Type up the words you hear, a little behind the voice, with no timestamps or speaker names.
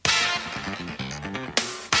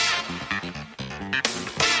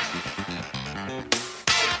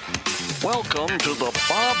Welcome to the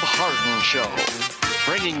Bob Harden Show,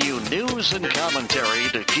 bringing you news and commentary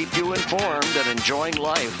to keep you informed and enjoying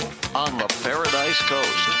life on the Paradise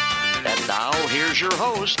Coast. And now, here's your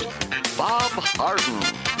host, Bob Harden.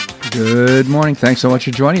 Good morning. Thanks so much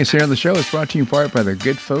for joining us here on the show. It's brought to you in part by the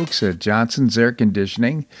good folks at Johnson's Air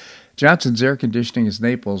Conditioning. Johnson's Air Conditioning is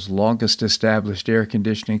Naples' longest established air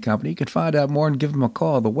conditioning company. You can find out more and give them a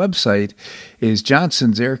call. The website is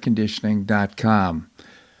johnsonsairconditioning.com.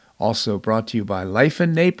 Also brought to you by Life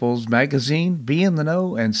in Naples magazine. Be in the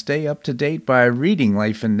know and stay up to date by reading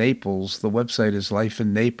Life in Naples. The website is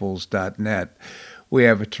lifeinnaples.net. We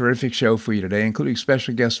have a terrific show for you today, including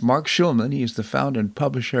special guest Mark Schulman. He is the founder and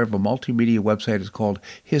publisher of a multimedia website. It's called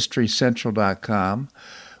HistoryCentral.com.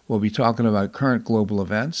 We'll be talking about current global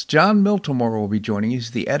events. John Miltimore will be joining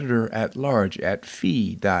us, the editor-at-large at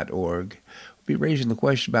fee.org. We'll be raising the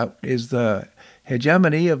question about, is the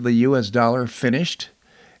hegemony of the U.S. dollar finished?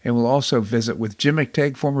 And we'll also visit with Jim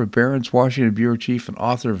McTague, former Barron's Washington bureau chief and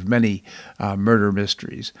author of many murder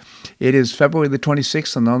mysteries. It is February the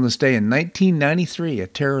 26th, and on this day in 1993, a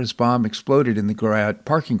terrorist bomb exploded in the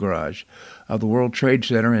parking garage of the World Trade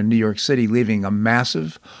Center in New York City, leaving a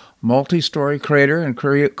massive multi-story crater and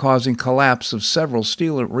causing collapse of several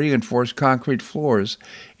steel-reinforced concrete floors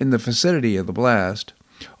in the vicinity of the blast.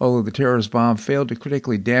 Although the terrorist bomb failed to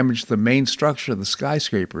critically damage the main structure of the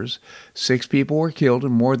skyscrapers, 6 people were killed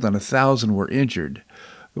and more than 1,000 were injured.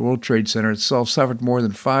 The World Trade Center itself suffered more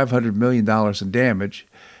than $500 million in damage.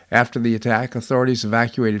 After the attack, authorities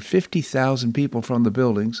evacuated 50,000 people from the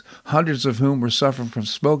buildings, hundreds of whom were suffering from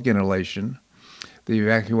smoke inhalation. The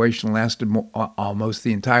evacuation lasted almost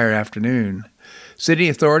the entire afternoon. City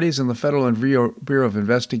authorities and the Federal Bureau of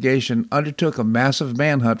Investigation undertook a massive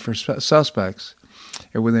manhunt for suspects.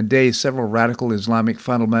 And within days, several radical Islamic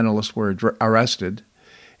fundamentalists were arrested.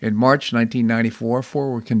 In March 1994,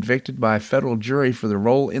 4 were convicted by a federal jury for their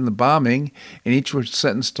role in the bombing, and each was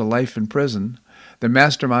sentenced to life in prison. The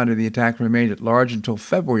mastermind of the attack remained at large until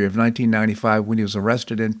February of 1995, when he was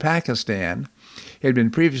arrested in Pakistan. He had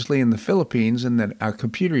been previously in the Philippines, and that a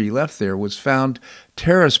computer he left there was found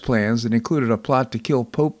terrorist plans that included a plot to kill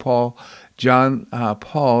Pope John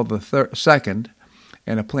Paul II,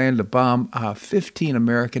 and a plan to bomb 15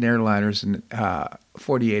 American airliners in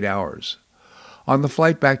 48 hours. On the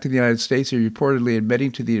flight back to the United States, he reportedly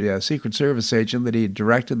admitting to the Secret Service agent that he had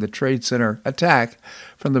directed the Trade Center attack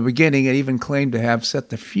from the beginning, and even claimed to have set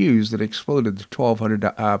the fuse that exploded the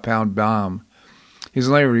 1,200-pound bomb. His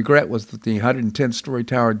only regret was that the 110-story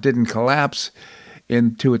tower didn't collapse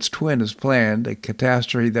into its twin as planned, a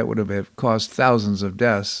catastrophe that would have caused thousands of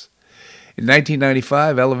deaths. In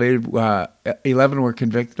 1995, 11 were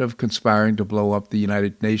convicted of conspiring to blow up the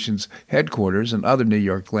United Nations headquarters and other New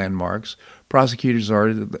York landmarks. Prosecutors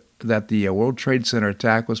argued that the World Trade Center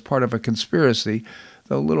attack was part of a conspiracy,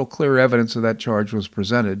 though little clear evidence of that charge was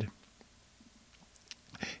presented.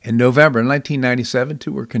 In November 1997,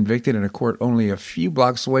 2 were convicted in a court only a few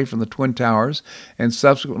blocks away from the Twin Towers and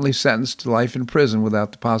subsequently sentenced to life in prison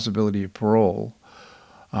without the possibility of parole.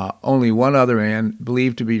 Only one other man,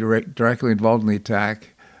 believed to be directly involved in the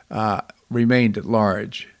attack, remained at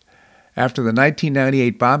large. After the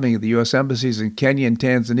 1998 bombing of the U.S. embassies in Kenya and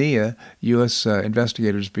Tanzania, U.S.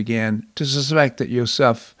 investigators began to suspect that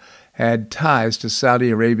Yusuf had ties to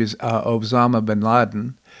Saudi Arabia's Osama bin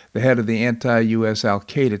Laden, the head of the anti-U.S.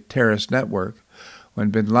 al-Qaeda terrorist network. When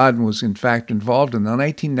bin Laden was in fact involved in the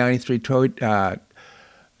 1993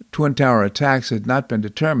 Twin Tower attacks had not been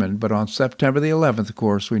determined, but on September the 11th, of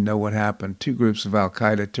course, we know what happened. 2 groups of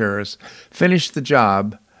al-Qaeda terrorists finished the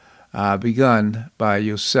job begun by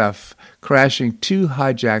Yusuf, crashing 2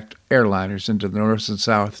 hijacked airliners into the north and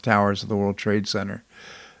south towers of the World Trade Center.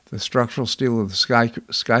 The structural steel of the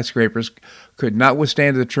skyscrapers could not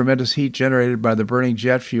withstand the tremendous heat generated by the burning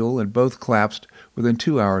jet fuel, and both collapsed within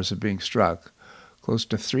 2 hours of being struck. Close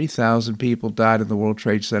to 3,000 people died in the World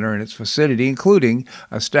Trade Center and its vicinity, including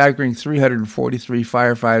a staggering 343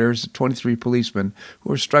 firefighters and 23 policemen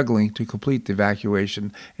who were struggling to complete the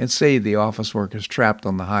evacuation and save the office workers trapped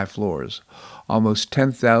on the high floors. Almost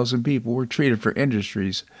 10,000 people were treated for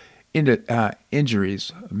injuries,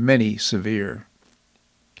 many severe.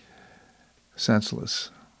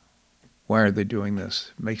 Senseless. Why are they doing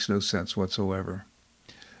this? It makes no sense whatsoever.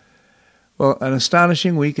 Well, an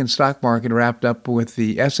astonishing week in stock market wrapped up with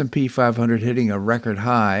the S&P 500 hitting a record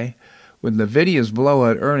high. When NVIDIA's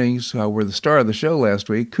blowout earnings were the star of the show last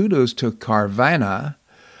week, kudos to Carvana,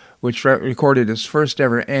 which recorded its first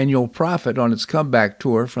ever annual profit on its comeback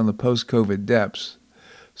tour from the post-COVID depths.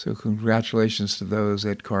 So congratulations to those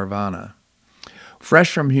at Carvana.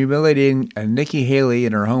 Fresh from humiliating Nikki Haley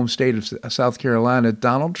in her home state of South Carolina,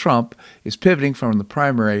 Donald Trump is pivoting from the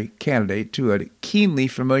primary candidate to a keenly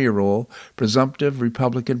familiar role, presumptive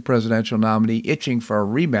Republican presidential nominee itching for a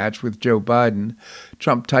rematch with Joe Biden.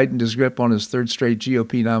 Trump tightened his grip on his third straight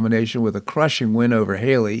GOP nomination with a crushing win over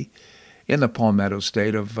Haley in the Palmetto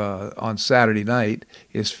State on Saturday night,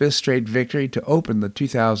 his fifth straight victory to open the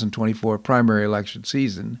 2024 primary election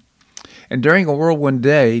season. And during a whirlwind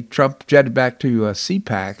day, Trump jetted back to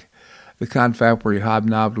CPAC, the confab where he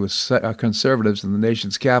hobnobbed with conservatives in the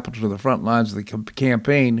nation's capital, to the front lines of the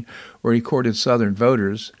campaign where he courted Southern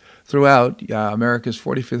voters. Throughout, America's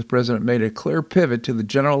 45th president made a clear pivot to the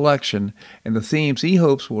general election and the themes he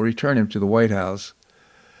hopes will return him to the White House.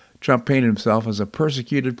 Trump painted himself as a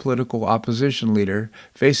persecuted political opposition leader,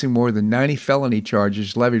 facing more than 90 felony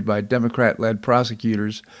charges levied by Democrat-led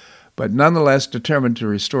prosecutors, but nonetheless determined to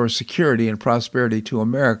restore security and prosperity to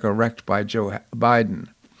America wrecked by Joe Biden.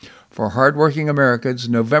 For hardworking Americans,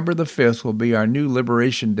 November the 5th will be our new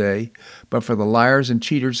Liberation Day, but for the liars and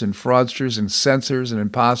cheaters and fraudsters and censors and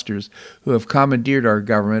imposters who have commandeered our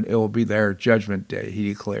government, it will be their Judgment Day, he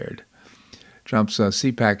declared. Trump's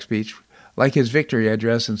CPAC speech, like his victory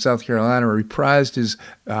address in South Carolina, reprised his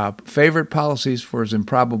favorite policies for his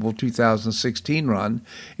improbable 2016 run,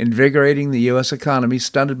 invigorating the U.S. economy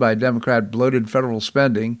stunted by Democrat bloated federal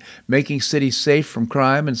spending, making cities safe from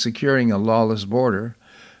crime, and securing a lawless border.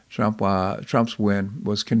 Trump's win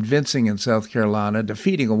was convincing in South Carolina,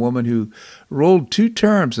 defeating a woman who ruled 2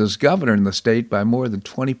 terms as governor in the state by more than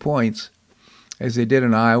 20 points. As they did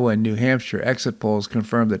in Iowa and New Hampshire, exit polls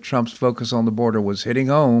confirmed that Trump's focus on the border was hitting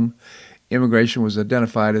home. Immigration was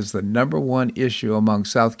identified as the number one issue among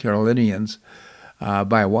South Carolinians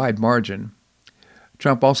by a wide margin.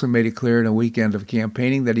 Trump also made it clear in a weekend of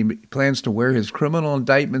campaigning that he plans to wear his criminal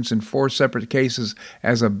indictments in 4 separate cases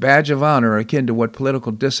as a badge of honor, akin to what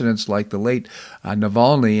political dissidents like the late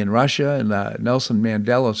Navalny in Russia and Nelson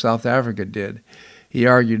Mandela of South Africa did. He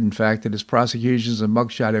argued, in fact, that his prosecutions and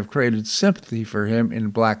mugshot have created sympathy for him in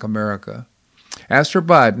black America. As for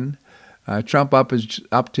Biden, Trump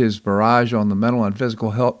upped his barrage on the mental and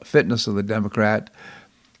physical fitness of the Democrat,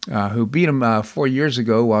 who beat him 4 years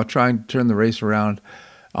ago while trying to turn the race around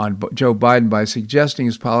on Joe Biden by suggesting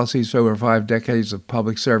his policies for over 5 decades of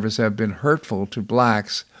public service have been hurtful to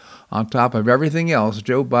blacks. On top of everything else,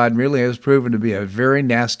 Joe Biden really has proven to be a very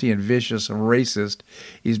nasty and vicious and racist.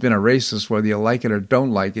 He's been a racist whether you like it or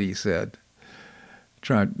don't like it, he said.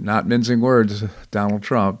 Trump, not mincing words, Donald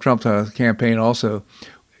Trump. Trump's campaign also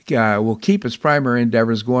will keep its primary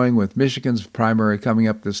endeavors going, with Michigan's primary coming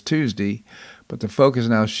up this Tuesday, but the focus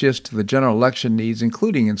now shifts to the general election needs,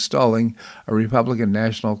 including installing a Republican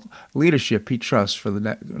national leadership he trusts for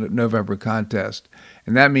the November contest.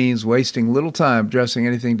 And that means wasting little time addressing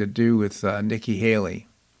anything to do with Nikki Haley.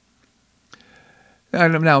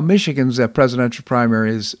 Now, Michigan's presidential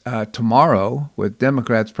primary is tomorrow, with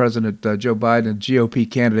Democrats President Joe Biden and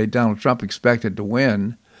GOP candidate Donald Trump expected to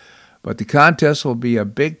win. But the contest will be a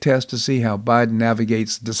big test to see how Biden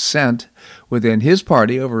navigates dissent within his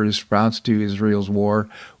party over his response to Israel's war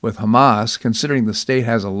with Hamas, considering the state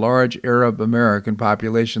has a large Arab American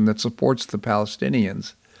population that supports the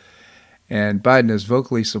Palestinians. And Biden has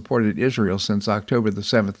vocally supported Israel since October the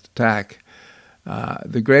 7th attack.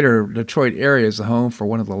 The greater Detroit area is the home for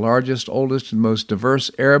one of the largest, oldest, and most diverse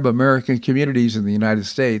Arab American communities in the United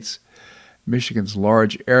States. Michigan's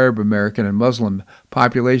large Arab American and Muslim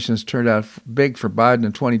populations turned out big for Biden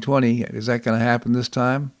in 2020. Is that going to happen this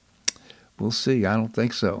time? We'll see. I don't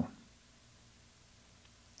think so.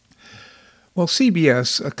 Well,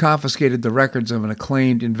 CBS confiscated the records of an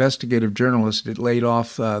acclaimed investigative journalist it laid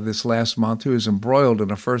off this last month who is embroiled in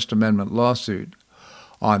a First Amendment lawsuit.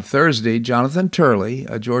 On Thursday, Jonathan Turley,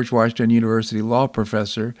 a George Washington University law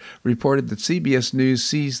professor, reported that CBS News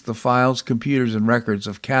seized the files, computers, and records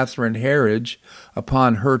of Catherine Herridge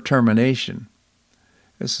upon her termination.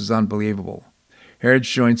 This is unbelievable.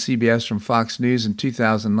 Herridge joined CBS from Fox News in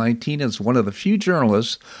 2019 as one of the few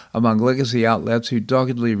journalists among legacy outlets who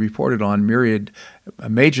doggedly reported on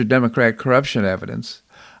major Democrat corruption evidence.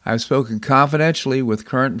 I've spoken confidentially with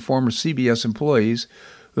current and former CBS employees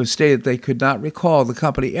who stated they could not recall the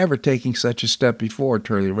company ever taking such a step before,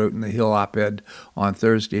 Turley wrote in the Hill op-ed on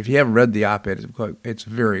Thursday. If you haven't read the op-ed, it's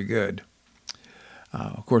very good.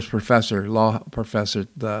 Of course, law professor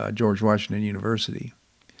at George Washington University.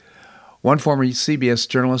 One former CBS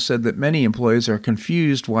journalist said that many employees are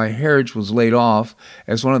confused why Herridge was laid off.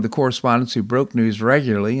 As one of the correspondents who broke news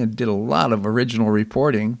regularly and did a lot of original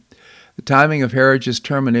reporting, The timing of Heritage's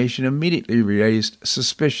termination immediately raised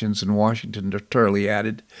suspicions in Washington, Turley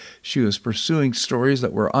added. She was pursuing stories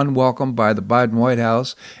that were unwelcome by the Biden White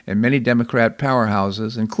House and many Democrat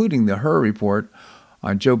powerhouses, including the Hur report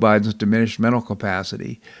on Joe Biden's diminished mental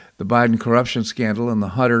capacity, the Biden corruption scandal, and the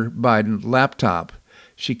Hunter Biden laptop.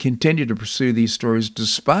 She continued to pursue these stories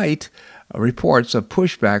despite reports of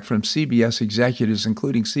pushback from CBS executives,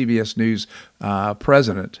 including CBS News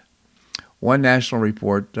president. One national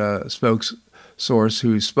report source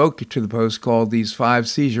who spoke to the Post called these 5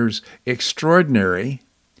 seizures extraordinary.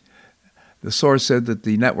 The source said that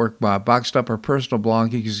the network boxed up her personal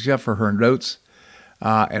belongings except for her notes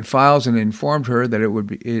and files, and informed her that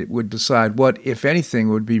it would decide what, if anything,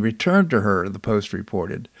 would be returned to her, the Post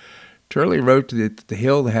reported. Turley wrote that the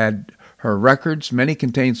Hill had her records. Many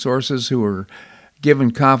contained sources who were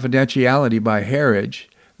given confidentiality by Heritage.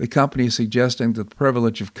 The company is suggesting that the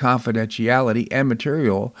privilege of confidentiality and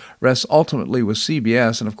material rests ultimately with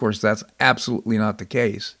CBS, and of course that's absolutely not the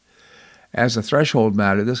case. As a threshold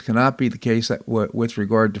matter, this cannot be the case with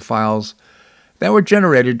regard to files that were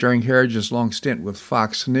generated during Heritage's long stint with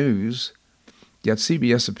Fox News, yet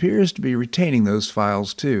CBS appears to be retaining those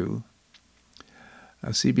files too. A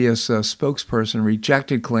CBS spokesperson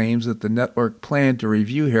rejected claims that the network planned to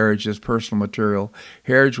review Heritage's personal material.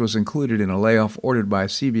 Heritage was included in a layoff ordered by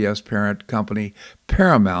CBS parent company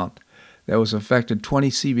Paramount that was affected 20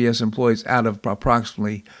 CBS employees out of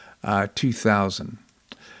approximately 2,000.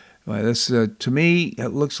 This, to me, it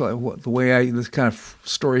looks like the way this kind of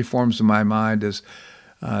story forms in my mind is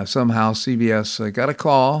somehow CBS got a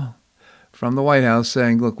call from the White House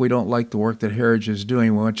saying, look, we don't like the work that Heritage is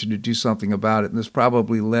doing. We want you to do something about it. And this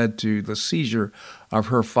probably led to the seizure of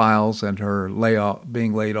her files and her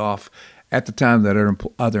being laid off at the time that her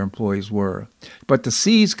other employees were. But to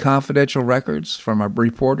seize confidential records from our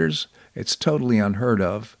reporters, it's totally unheard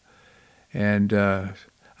of. And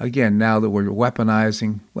again, now that we're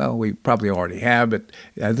weaponizing, well, we probably already have, but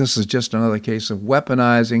this is just another case of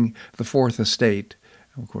weaponizing the Fourth Estate.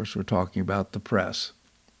 Of course, we're talking about the press.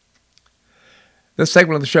 This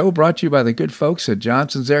segment of the show brought to you by the good folks at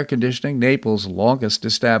Johnson's Air Conditioning, Naples' longest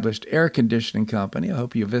established air conditioning company. I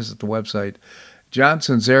hope you visit the website,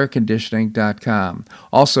 johnsonsairconditioning.com.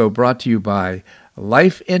 Also brought to you by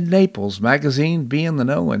Life in Naples magazine. Be in the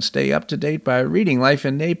know and stay up to date by reading Life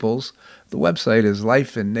in Naples. The website is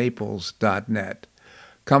lifeinnaples.net.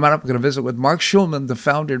 Coming up, we're going to visit with Mark Schulman, the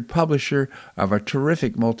founder and publisher of a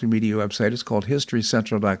terrific multimedia website. It's called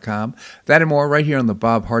HistoryCentral.com. That and more right here on The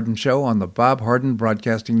Bob Harden Show on the Bob Harden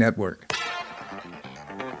Broadcasting Network.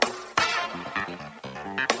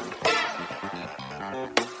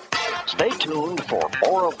 Stay tuned for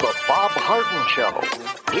more of The Bob Harden Show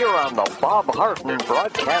here on the Bob Harden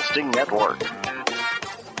Broadcasting Network.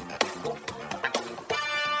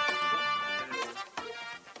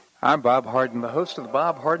 I'm Bob Harden, the host of The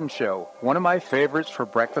Bob Harden Show. One of my favorites for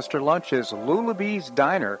breakfast or lunch is Lulabee's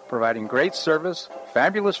Diner, providing great service,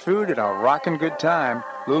 fabulous food, and a rockin' good time.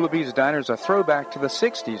 Lulabee's Diner is a throwback to the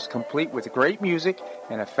 60s, complete with great music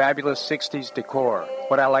and a fabulous 60s decor.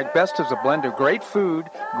 What I like best is a blend of great food,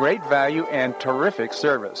 great value, and terrific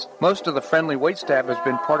service. Most of the friendly waitstaff has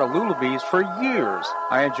been part of Lulabee's for years.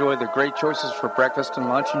 I enjoy the great choices for breakfast and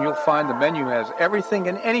lunch, and you'll find the menu has everything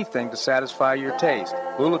and anything to satisfy your taste.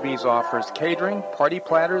 Lulabee's offers catering, party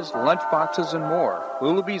platters, lunch boxes, and more.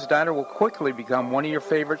 Lulabee's Diner will quickly become one of your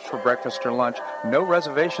favorites for breakfast or lunch. No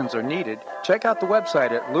reservations are needed. Check out the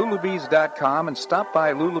website at lulabees.com and stop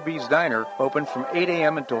by Lulabee's Diner, open from 8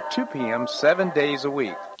 a.m. until 2 p.m. 7 days a week.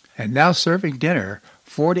 And now serving dinner,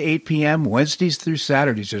 4 to 8 p.m. Wednesdays through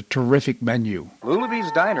Saturdays, a terrific menu.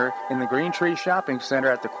 Lulabee's Diner in the Green Tree Shopping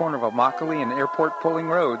Center at the corner of Immokalee and Airport Pulling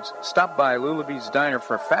Roads. Stop by Lulabee's Diner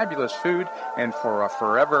for fabulous food and for a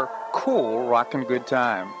forever cool rockin' good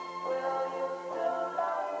time.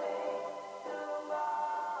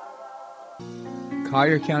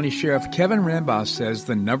 Collier County Sheriff Kevin Rambas says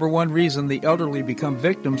the number one reason the elderly become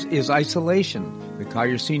victims is isolation. The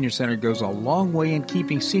Collier Senior Center goes a long way in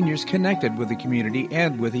keeping seniors connected with the community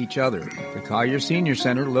and with each other. The Collier Senior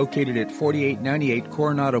Center, located at 4898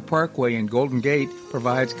 Coronado Parkway in Golden Gate,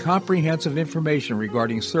 provides comprehensive information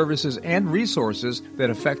regarding services and resources that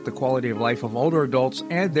affect the quality of life of older adults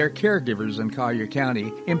and their caregivers in Collier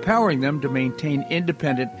County, empowering them to maintain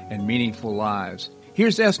independent and meaningful lives.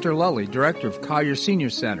 Here's Esther Lully, Director of Collier Senior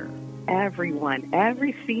Center. Everyone,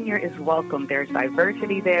 every senior is welcome. There's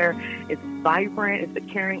diversity there. It's vibrant. It's a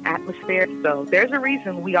caring atmosphere. So there's a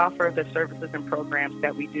reason we offer the services and programs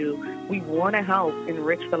that we do. We want to help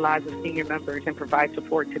enrich the lives of senior members and provide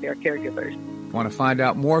support to their caregivers. Want to find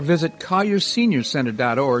out more? Visit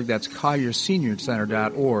CollierSeniorCenter.org. That's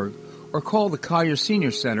CollierSeniorCenter.org. or call the Collier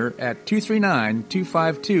Senior Center at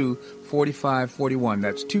 239-252-4541.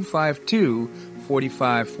 That's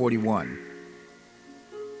 252-4541.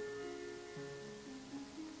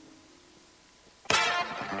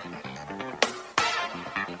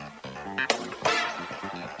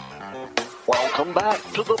 Welcome back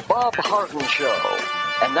to the Bob Harden Show.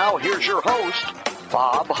 And now here's your host,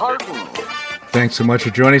 Bob Harden. Thanks so much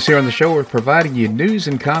for joining us here on the show. We're providing you news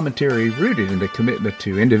and commentary rooted in a commitment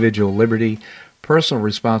to individual liberty, personal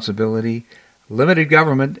responsibility, limited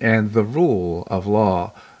government, and the rule of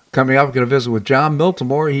law. Coming up, we're going to visit with John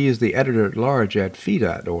Miltimore. He is the editor-at-large at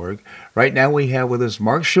Fee.org. Right now we have with us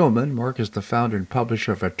Mark Schulman. Mark is the founder and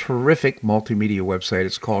publisher of a terrific multimedia website.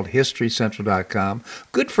 It's called HistoryCentral.com.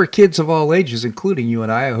 Good for kids of all ages, including you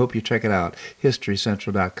and I hope you check it out,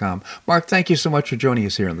 HistoryCentral.com. Mark, thank you so much for joining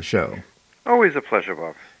us here on the show. Always a pleasure,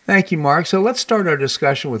 Bob. Thank you, Mark. So let's start our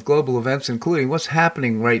discussion with global events, including what's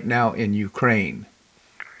happening right now in Ukraine.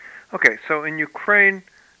 Okay, so in Ukraine,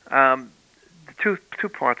 two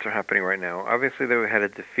parts are happening right now. Obviously, they had a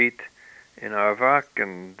defeat in Arvak,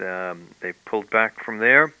 and they pulled back from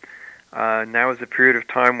there. Now is a period of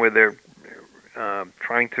time where they're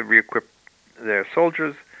trying to re-equip their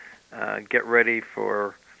soldiers, get ready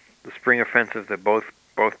for the spring offensive that both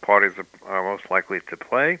parties are most likely to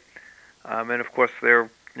play. And of course, they're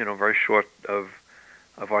very short of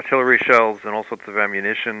artillery shells and all sorts of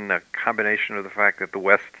ammunition. A combination of the fact that the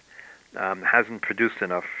West hasn't produced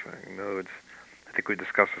enough. In other words, I think we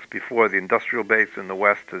discussed this before. The industrial base in the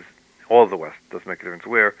West all of the West, doesn't make a difference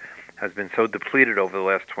where, has been so depleted over the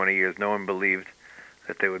last 20 years. No one believed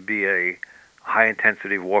that there would be a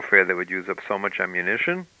high-intensity warfare that would use up so much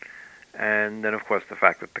ammunition. And then, of course, the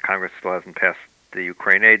fact that the Congress still hasn't passed the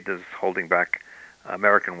Ukraine aid is holding back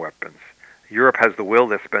American weapons. Europe has the will.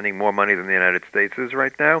 They're spending more money than the United States is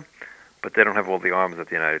right now, but they don't have all the arms that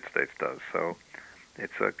the United States does. So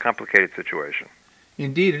it's a complicated situation.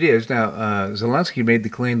 Indeed it is. Now, Zelensky made the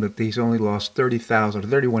claim that he's only lost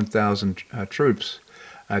 31,000 troops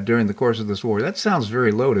during the course of this war. That sounds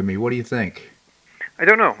very low to me. What do you think? I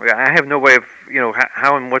don't know. I have no way of,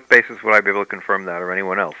 how and what basis would I be able to confirm that or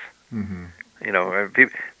anyone else? Mm-hmm.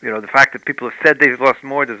 The fact that people have said they've lost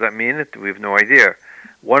more, does that mean it? We have no idea.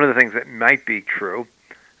 One of the things that might be true,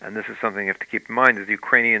 and this is something you have to keep in mind, is the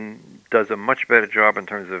Ukrainian does a much better job in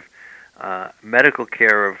terms of medical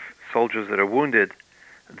care of soldiers that are wounded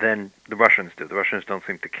than the Russians do. The Russians don't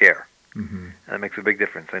seem to care. Mm-hmm. And that makes a big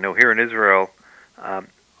difference. I know here in Israel,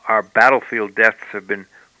 our battlefield deaths have been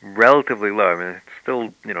relatively low. I mean, it's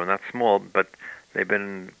still, not small, but they've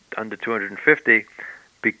been under 250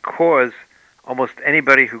 because almost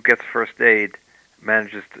anybody who gets first aid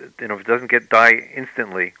manages to, if it doesn't die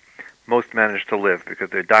instantly, most manage to live because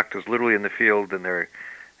their doctors literally in the field and they're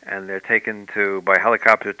taken by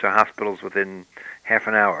helicopter to hospitals within half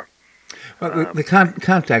an hour. Well, the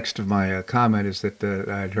context of my comment is that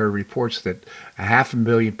I'd heard reports that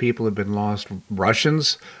 500,000 people have been lost,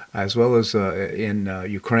 Russians as well as in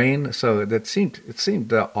Ukraine. So it seemed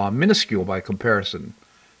minuscule by comparison.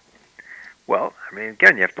 Well, I mean,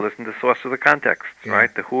 again, you have to listen to the source of the context, yeah.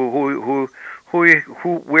 Right? The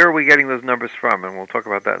where are we getting those numbers from? And we'll talk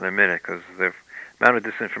about that in a minute because the amount of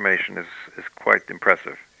disinformation is quite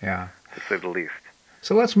impressive. Yeah, to say the least.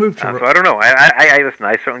 So let's move to. So I don't know. I listen.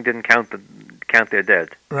 I certainly didn't count their dead.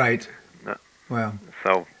 Right. No. Well.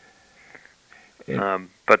 So.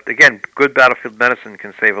 But again, good battlefield medicine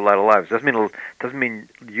can save a lot of lives. Doesn't mean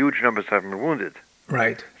huge numbers have been wounded.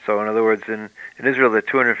 Right. So in other words, in Israel, the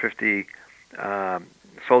 250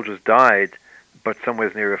 soldiers died, but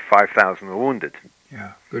somewhere near 5,000 were wounded.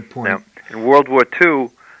 Yeah. Good point. Now, in World War II,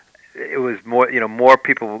 it was more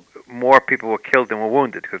people were killed than were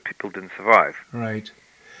wounded because people didn't survive. Right.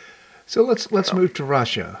 So let's move to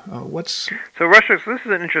Russia. So Russia? So this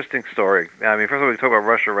is an interesting story. I mean, first of all, we talk about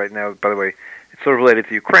Russia right now. By the way, it's sort of related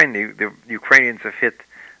to Ukraine. The Ukrainians have hit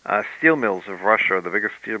steel mills of Russia. The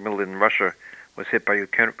biggest steel mill in Russia was hit by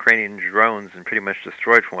Ukrainian drones and pretty much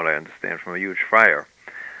destroyed, from what I understand, from a huge fire.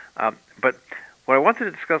 But what I wanted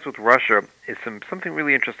to discuss with Russia is something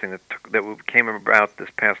really interesting that came about this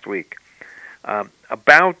past week.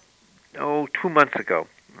 About 2 months ago,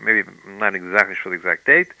 maybe I'm not exactly sure the exact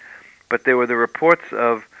date, but there were the reports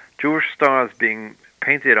of Jewish stars being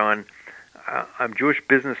painted on Jewish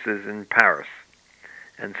businesses in Paris.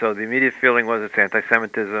 And so the immediate feeling was it's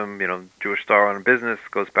anti-Semitism, Jewish star on a business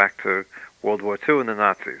goes back to World War II and the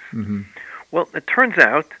Nazis. Mm-hmm. Well, it turns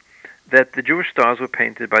out that the Jewish stars were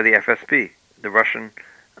painted by the FSB, the Russian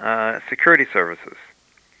security services.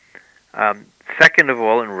 Second of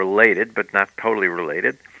all, and related, but not totally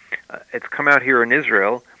related, it's come out here in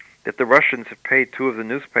Israel that the Russians have paid two of the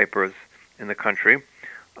newspapers in the country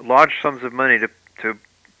large sums of money to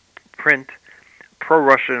print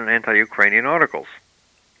pro-Russian and anti-Ukrainian articles.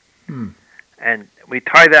 And we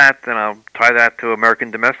tie that, and I'll tie that to American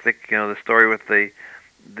Domestic, the story with the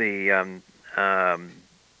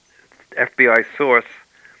FBI source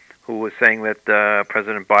who was saying that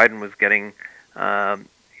President Biden was getting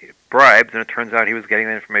bribed, and it turns out he was getting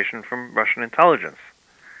that information from Russian intelligence.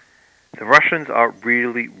 The Russians are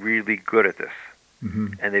really, really good at this,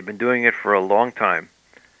 and they've been doing it for a long time.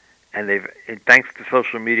 And thanks to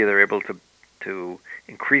social media, they're able to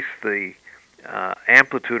increase the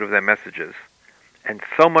amplitude of their messages. And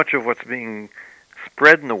so much of what's being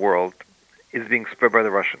spread in the world is being spread by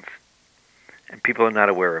the Russians, and people are not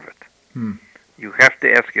aware of it. You have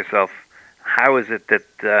to ask yourself, how is it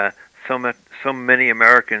that so many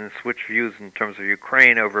Americans switch views in terms of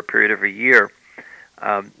Ukraine over a period of a year?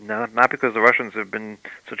 Not because the Russians have been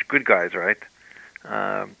such good guys, right?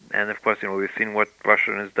 And of course, we've seen what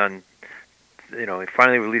Russia has done. He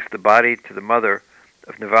finally released the body to the mother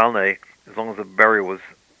of Navalny, as long as the burial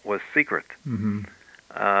was secret.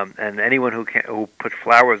 And anyone who put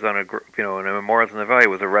flowers on a memorial to Navalny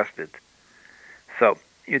was arrested. So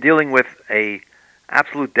you're dealing with a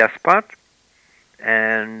absolute despot,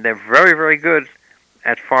 and they're very, very good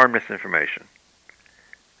at foreign misinformation.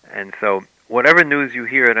 And so whatever news you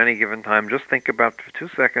hear at any given time, just think about for 2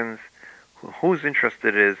 seconds whose interest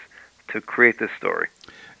it is to create this story.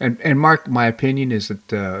 And Mark, my opinion is that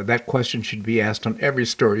that question should be asked on every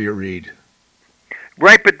story you read.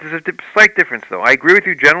 Right, but there's a slight difference, though. I agree with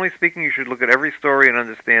you. Generally speaking, you should look at every story and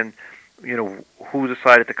understand, who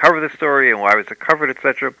decided to cover the story and why was it covered,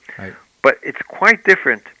 etc. Right. But it's quite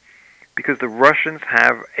different because the Russians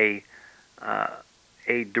have a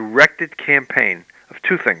directed campaign of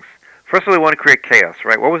two things. First of all, they want to create chaos,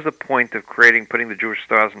 right? What was the point of putting the Jewish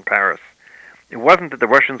stars in Paris? It wasn't that the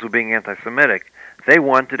Russians were being anti-Semitic. They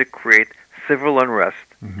wanted to create civil unrest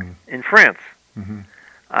in France.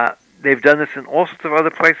 They've done this in all sorts of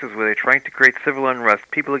other places where they're trying to create civil unrest,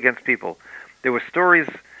 people against people. There were stories,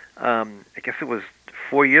 I guess it was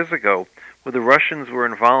 4 years ago, where the Russians were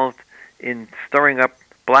involved in stirring up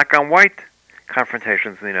black-on-white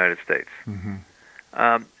confrontations in the United States.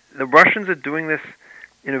 The Russians are doing this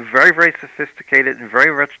in a very, very sophisticated and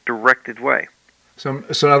very much directed way. So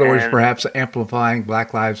in other words, perhaps amplifying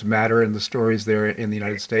Black Lives Matter and the stories there in the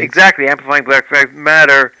United States? Exactly, amplifying Black Lives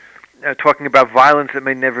Matter, talking about violence that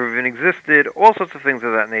may never have even existed, all sorts of things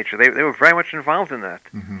of that nature. They were very much involved in that.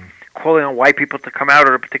 Calling on white people to come out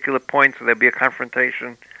at a particular point so there'd be a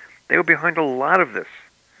confrontation. They were behind a lot of this.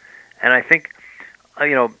 And I think,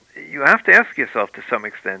 you have to ask yourself to some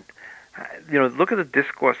extent, look at the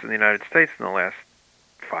discourse in the United States in the last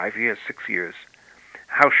 5 years, 6 years,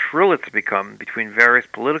 how shrill it's become between various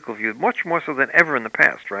political views, much more so than ever in the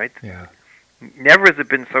past, right? Yeah. Never has it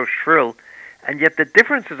been so shrill, and yet the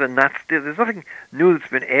differences are not still. There's nothing new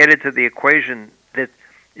that's been added to the equation that,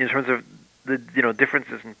 in terms of the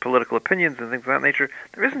differences in political opinions and things of that nature,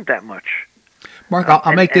 there isn't that much. Mark,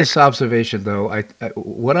 I'll make this observation, though.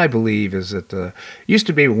 What I believe is that used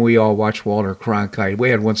to be when we all watched Walter Cronkite,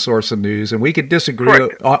 we had one source of news, and we could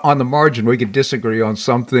disagree on the margin. We could disagree on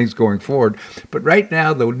some things going forward. But right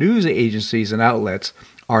now, the news agencies and outlets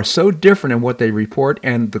are so different in what they report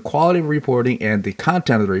and the quality of reporting and the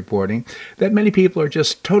content of the reporting that many people are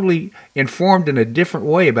just totally informed in a different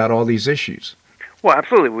way about all these issues. Well,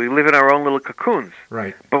 absolutely. We live in our own little cocoons.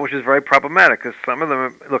 Right. But which is very problematic because some of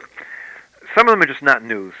them are just not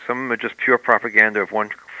news. Some of them are just pure propaganda of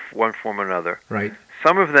one form or another. Right.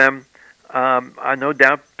 Some of them are no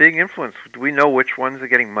doubt being influenced. Do we know which ones are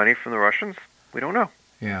getting money from the Russians? We don't know.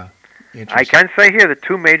 Yeah. I can say here that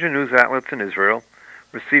two major news outlets in Israel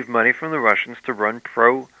received money from the Russians to run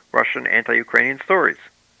pro-Russian, anti-Ukrainian stories.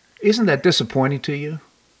 Isn't that disappointing to you?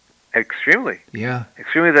 Extremely. Yeah.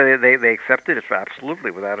 Extremely. They accepted it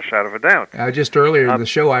absolutely, without a shadow of a doubt. Just earlier in the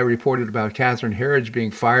show, I reported about Catherine Herridge being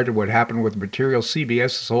fired and what happened with material.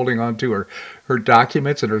 CBS is holding on to her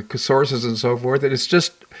documents and her sources and so forth. And it's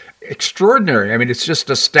just extraordinary. I mean, it's just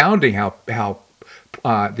astounding how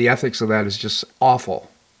the ethics of that is just awful.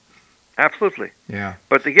 Absolutely. Yeah.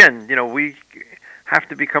 But again, we have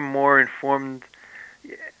to become more informed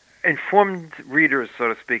readers, so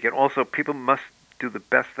to speak. And also, people must do the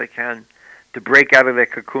best they can to break out of their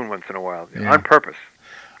cocoon once in a while, on purpose.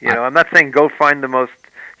 I'm not saying go find the most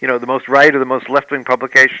right or the most left-wing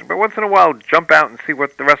publication, but once in a while jump out and see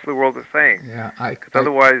what the rest of the world is saying. Yeah, because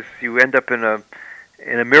otherwise you end up in a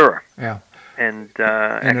mirror. Yeah. And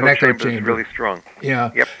an echo chamber is really strong.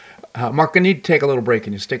 Yeah. Yep. Mark, I need to take a little break.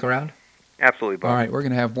 Can you stick around? Absolutely, Bob. All right, we're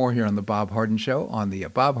going to have more here on the Bob Harden Show on the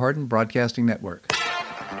Bob Harden Broadcasting Network.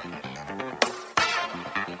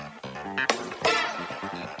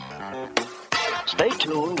 Stay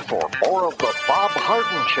tuned for more of the Bob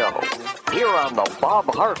Harden Show here on the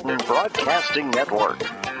Bob Harden Broadcasting Network.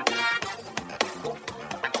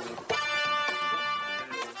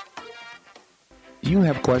 Do you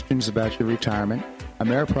have questions about your retirement?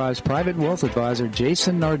 Ameriprise Private Wealth Advisor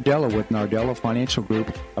Jason Nardella with Nardella Financial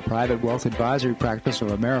Group, a private wealth advisory practice of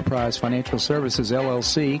Ameriprise Financial Services,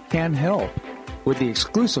 LLC, can help. With the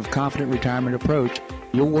exclusive Confident Retirement approach,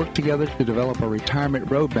 you'll work together to develop a retirement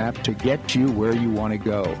roadmap to get you where you want to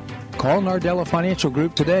go. Call Nardella Financial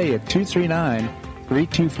Group today at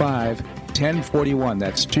 239-325-1041.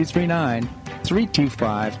 That's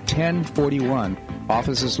 239-325-1041.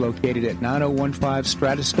 Office is located at 9015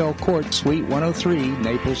 Stratusdale Court, Suite 103,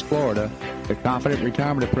 Naples, Florida. The Confident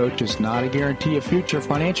Retirement approach is not a guarantee of future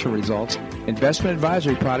financial results. Investment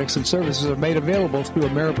advisory products and services are made available through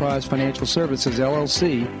Ameriprise Financial Services,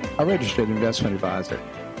 LLC, a registered investment advisor.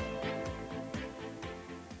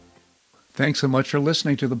 Thanks so much for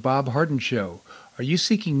listening to the Bob Harden Show. Are you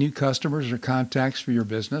seeking new customers or contacts for your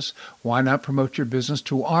business? Why not promote your business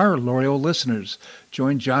to our loyal listeners?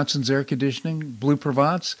 Join Johnson's Air Conditioning, Blue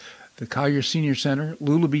Provence, the Collier Senior Center,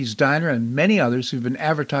 Lulabee's Diner, and many others who've been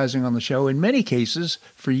advertising on the show, in many cases,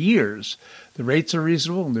 for years. The rates are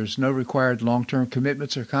reasonable and there's no required long-term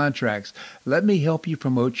commitments or contracts. Let me help you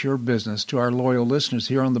promote your business to our loyal listeners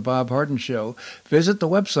here on The Bob Harden Show. Visit the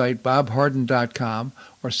website, bobharden.com,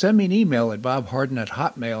 or send me an email at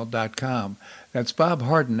bobharden@hotmail.com. That's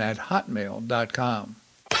bobharden@hotmail.com.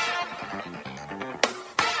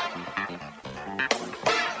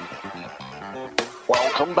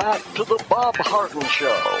 Welcome back to the Bob Harden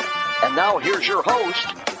Show. And now here's your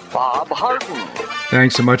host, Bob Harden.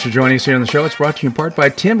 Thanks so much for joining us here on the show. It's brought to you in part by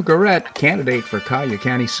Tim Garrett, candidate for Collier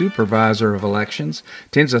County Supervisor of Elections.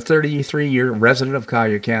 Tim's a 33-year resident of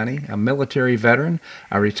Collier County, a military veteran,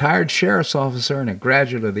 a retired sheriff's officer, and a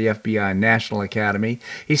graduate of the FBI National Academy.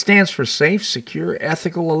 He stands for safe, secure,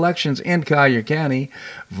 ethical elections in Collier County.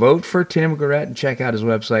 Vote for Tim Garrett and check out his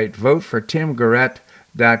website,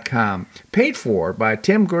 votefortimgarrett.com. Paid for by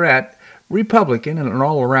Tim Garrett, Republican and an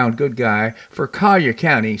all-around good guy, for Collier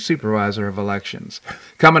County Supervisor of Elections.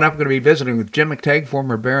 Coming up, we're going to be visiting with Jim McTague,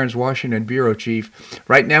 former Barron's Washington Bureau Chief.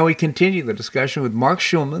 Right now, we continue the discussion with Mark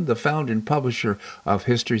Schulman, the founder and publisher of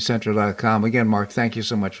HistoryCentral.com. Again, Mark, thank you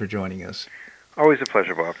so much for joining us. Always a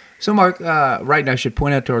pleasure, Bob. So, Mark, right now I should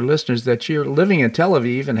point out to our listeners that you're living in Tel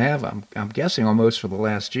Aviv and have, I'm guessing, almost for the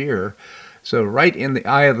last year. So right in the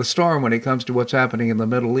eye of the storm when it comes to what's happening in the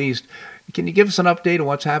Middle East. Can you give us an update on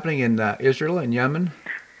what's happening in Israel and Yemen?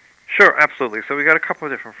 Sure, absolutely. So we got a couple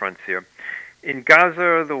of different fronts here. In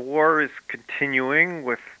Gaza, the war is continuing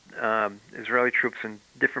with Israeli troops in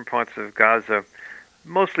different parts of Gaza,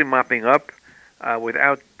 mostly mopping up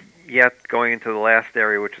without yet going into the last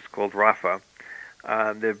area, which is called Rafah.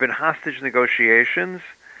 There have been hostage negotiations,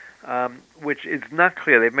 which is not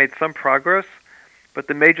clear. They've made some progress, but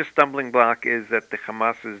the major stumbling block is that the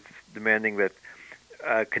Hamas is demanding that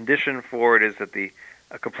condition for it is that a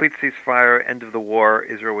complete ceasefire, end of the war,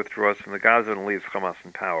 Israel withdraws from the Gaza and leaves Hamas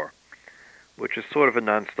in power, which is sort of a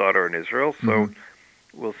non-starter in Israel. So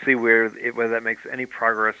we'll see whether that makes any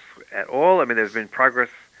progress at all. I mean, there's been progress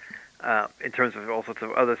in terms of all sorts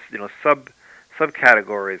of other,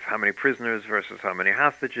 subcategories, how many prisoners versus how many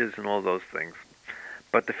hostages and all those things.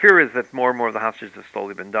 But the fear is that more and more of the hostages have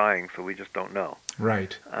slowly been dying, so we just don't know.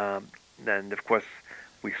 Right. And, of course,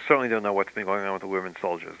 we certainly don't know what's been going on with the women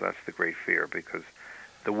soldiers. That's the great fear, because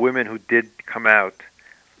the women who did come out,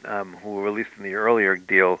 who were released in the earlier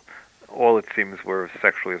deal, all it seems were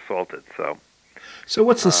sexually assaulted. So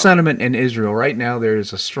what's the sentiment in Israel? Right now there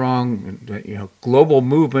is a strong global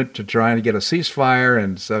movement to try and get a ceasefire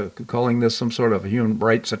and so calling this some sort of human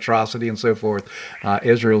rights atrocity and so forth,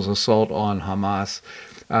 Israel's assault on Hamas.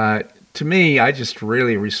 To me, I just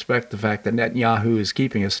really respect the fact that Netanyahu is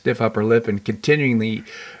keeping a stiff upper lip and continuing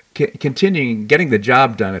getting the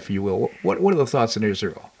job done, if you will. What are the thoughts in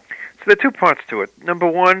Israel? So there are two parts to it. Number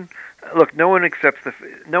one, look, no one accepts the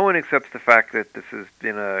fact that this has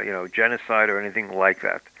been a genocide or anything like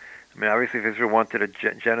that. I mean, obviously, if Israel wanted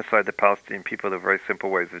to genocide the Palestinian people, there are very simple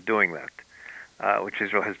ways of doing that, which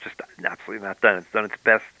Israel has just absolutely not done. It's done its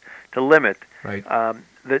best to limit. Right.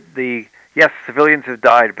 Yes, civilians have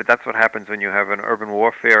died, but that's what happens when you have an urban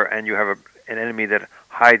warfare and you have an enemy that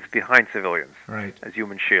hides behind civilians as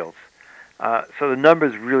human shields. So the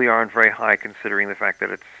numbers really aren't very high, considering the fact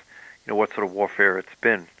that it's what sort of warfare it's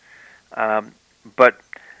been. But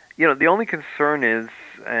The only concern is,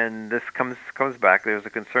 and this comes back, there's a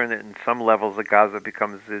concern that in some levels of Gaza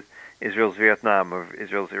becomes Israel's Vietnam or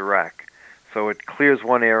Israel's Iraq. So it clears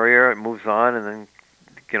one area, it moves on, and then,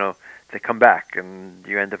 they come back, and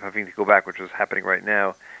you end up having to go back, which is happening right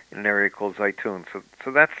now in an area called Zaytun.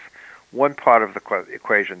 So that's one part of the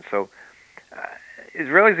equation. So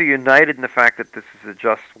Israelis are united in the fact that this is a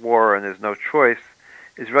just war and there's no choice.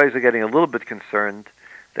 Israelis are getting a little bit concerned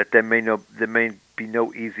that there may be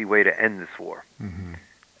no easy way to end this war. Mm-hmm.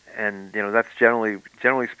 And that's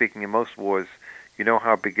generally speaking, in most wars, you know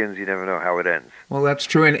how it begins, you never know how it ends. Well, that's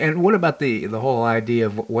true. And what about the whole idea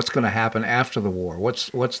of what's going to happen after the war?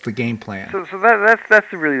 What's the game plan? So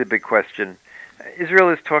that's really the big question. Israel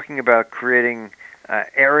is talking about creating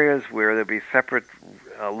areas where there'll be separate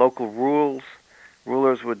local rules.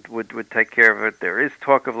 Rulers would take care of it. There is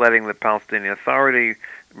talk of letting the Palestinian Authority,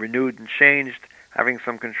 renewed and changed, having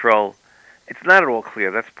some control. It's not at all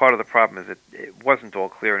clear. That's part of the problem, is it wasn't all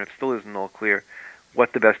clear, and it still isn't all clear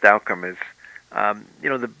what the best outcome is.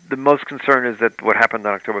 The most concern is that what happened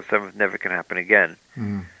on October 7th never can happen again.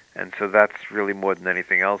 Mm. And so that's really more than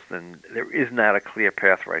anything else. And there is not a clear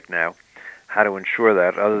path right now how to ensure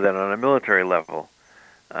that, other than on a military level.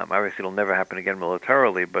 Obviously, it'll never happen again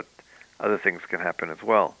militarily, but other things can happen as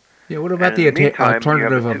well. Yeah, what about the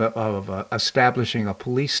alternative of establishing a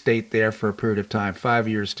police state there for a period of time, 5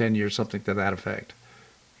 years, 10 years, something to that effect?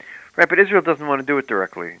 Right, but Israel doesn't want to do it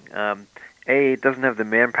directly. It doesn't have the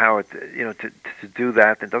manpower to do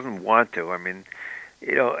that. It doesn't want to. I mean,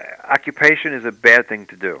 occupation is a bad thing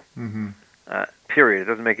to do. Mm-hmm. Period. It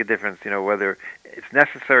doesn't make a difference, whether it's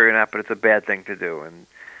necessary or not, but it's a bad thing to do. And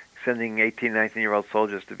sending 18, 19-year-old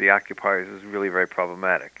soldiers to be occupiers is really very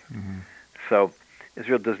problematic. Mm-hmm. So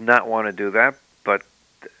Israel does not want to do that, but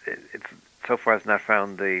it's so far has not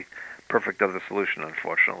found the perfect other solution,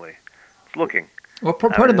 unfortunately. It's looking. Well,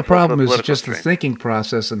 part of the problem is just constraint. the thinking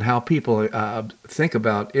process and how people think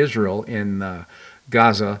about Israel in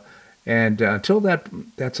Gaza. And until that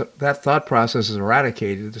thought process is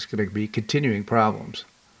eradicated, there's going to be continuing problems.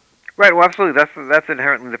 Right. Well, absolutely. That's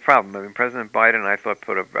inherently the problem. I mean, President Biden, I thought,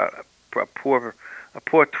 put a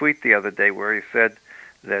poor tweet the other day where he said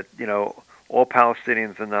that all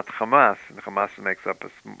Palestinians are not Hamas, and Hamas makes up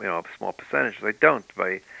a small percentage. They don't.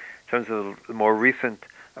 In terms of the more recent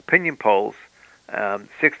opinion polls,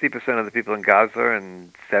 60% of the people in Gaza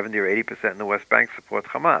and 70 or 80% in the West Bank support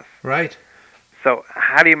Hamas. Right. So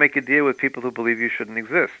how do you make a deal with people who believe you shouldn't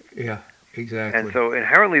exist? Yeah, exactly. And so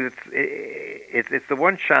inherently, it's the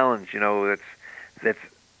one challenge, that's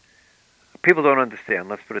people don't understand.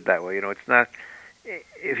 Let's put it that way. It's not.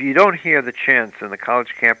 If you don't hear the chants in the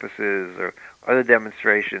college campuses or other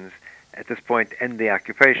demonstrations, at this point, end the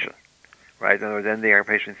occupation. Right? In other words, end the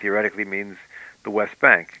occupation theoretically means the West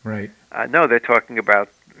Bank. Right. No, they're talking about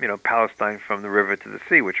Palestine from the river to the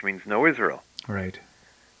sea, which means no Israel. Right.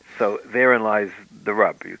 So therein lies the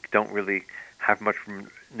rub. You don't really have much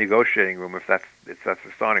negotiating room if that's the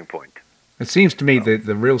starting point. It seems to me that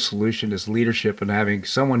the real solution is leadership and having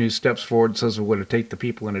someone who steps forward and says we're going to take the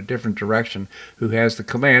people in a different direction, who has the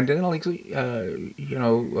command, and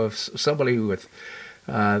somebody with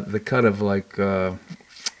the cut of like. The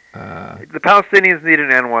Palestinians need an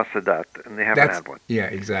Anwar Sadat, and they haven't had one. Yeah,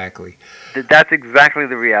 exactly. That's exactly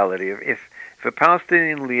the reality. If a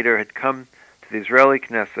Palestinian leader had come to the Israeli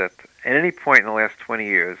Knesset at any point in the last 20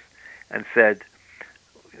 years and said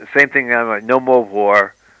the same thing, no more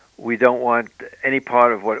war, we don't want any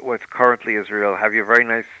part of what's currently Israel, have your very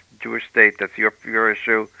nice Jewish state, that's your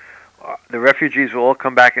issue, the refugees will all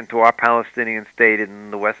come back into our Palestinian state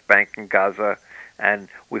in the West Bank and Gaza, and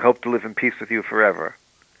we hope to live in peace with you forever.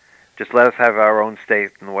 Just let us have our own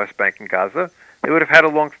state in the West Bank and Gaza. They would have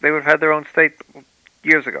had their own state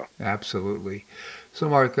years ago. Absolutely. So,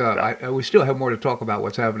 Mark, we still have more to talk about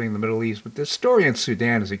what's happening in the Middle East, but the story in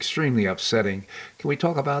Sudan is extremely upsetting. Can we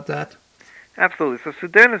talk about that? Absolutely. So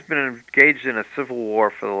Sudan has been engaged in a civil war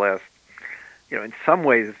for the last, in some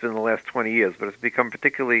ways it's been the last 20 years, but it's become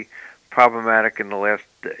particularly problematic in the last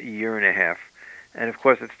year and a half. And of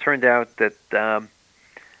course, it's turned out that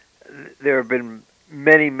there have been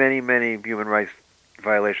many, many, many human rights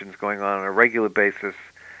violations going on a regular basis.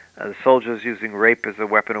 The soldiers using rape as a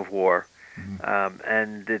weapon of war,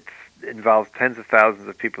 and it involves tens of thousands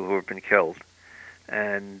of people who have been killed.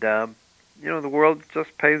 And the world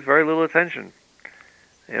just pays very little attention.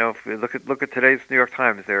 If we look at today's New York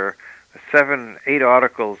Times, there are 7, 8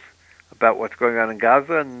 articles about what's going on in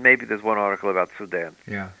Gaza, and maybe there's one article about Sudan.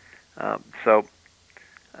 Yeah.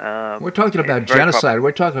 We're talking about genocide.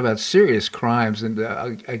 We're talking about serious crimes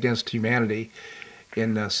against humanity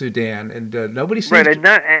in Sudan, and nobody seems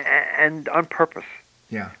and on purpose.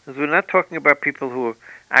 Yeah. Because we're not talking about people who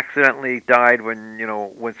accidentally died when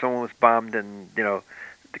someone was bombed and the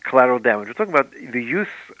collateral damage. We're talking about the use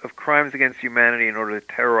of crimes against humanity in order to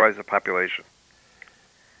terrorize a population.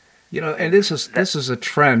 And this is a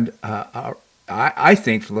trend. I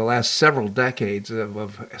think for the last several decades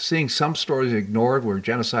of seeing some stories ignored where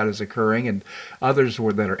genocide is occurring and others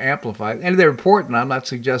that are amplified. And they're important. I'm not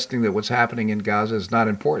suggesting that what's happening in Gaza is not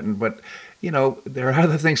important, but, there are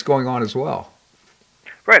other ththings going on as well.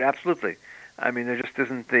 Right, absolutely. I mean, there just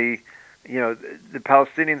isn't the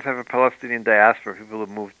Palestinians have a Palestinian diaspora, people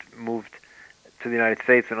who moved to the United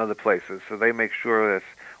States and other places, so they make sure that's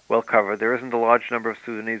well covered. There isn't a large number of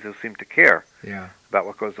Sudanese who seem to care about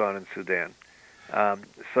what goes on in Sudan.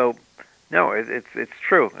 So, no, it's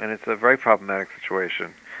true, and it's a very problematic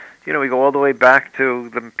situation. We go all the way back to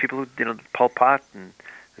the people who, Pol Pot and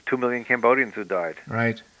the 2 million Cambodians who died.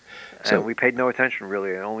 Right. And we paid no attention,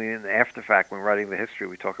 really, and only in the after fact, when writing the history,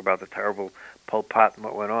 we talk about the terrible Pol Pot and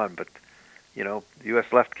what went on. But, the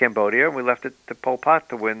U.S. left Cambodia, and we left it to Pol Pot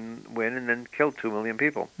to win, and then killed 2 million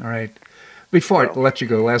people. All right. Before I let you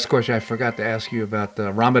go, last question, I forgot to ask you about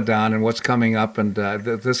Ramadan and what's coming up and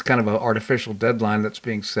this kind of an artificial deadline that's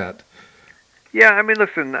being set. Yeah, I mean,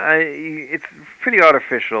 listen, it's pretty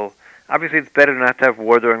artificial. Obviously, it's better not to have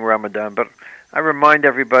war during Ramadan, but I remind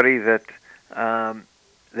everybody that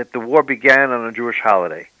that the war began on a Jewish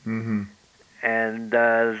holiday. Mm-hmm. And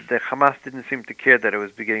the Hamas didn't seem to care that it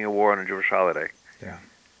was beginning a war on a Jewish holiday. Yeah.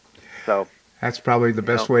 So that's probably the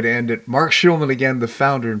best way to end it. Mark Schulman, again, the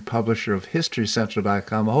founder and publisher of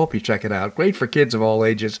HistoryCentral.com. I hope you check it out. Great for kids of all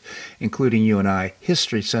ages, including you and I,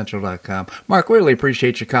 HistoryCentral.com. Mark, really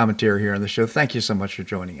appreciate your commentary here on the show. Thank you so much for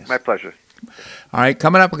joining us. My pleasure. All right,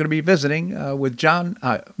 coming up, we're going to be visiting with John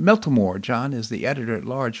Miltimore. John is the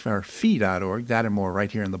editor-at-large for Fee.org. That and more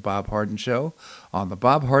right here on The Bob Harden Show on the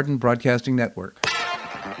Bob Harden Broadcasting Network.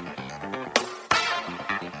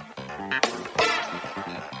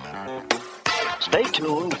 Stay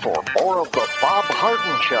tuned for more of The Bob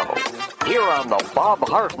Harden Show here on the Bob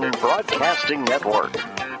Harden Broadcasting Network.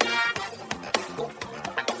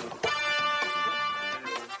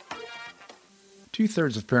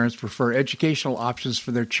 Two-thirds of parents prefer educational options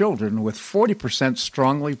for their children, with 40%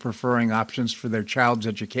 strongly preferring options for their child's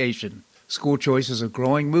education. School choice is a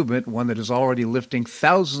growing movement, one that is already lifting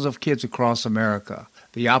thousands of kids across America.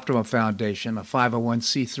 The Optima Foundation, a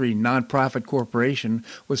 501c3 nonprofit corporation,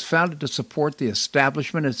 was founded to support the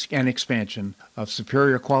establishment and expansion of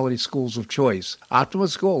superior quality schools of choice.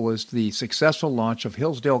 Optima's goal is the successful launch of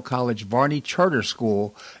Hillsdale College Varney Charter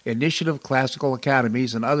School, Initiative Classical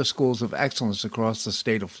Academies, and other schools of excellence across the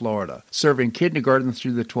state of Florida, serving kindergarten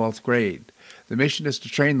through the 12th grade. The mission is to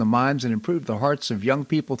train the minds and improve the hearts of young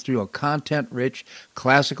people through a content-rich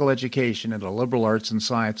classical education in the liberal arts and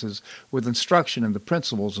sciences with instruction in the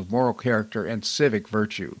principles of moral character and civic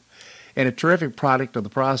virtue. And a terrific product of the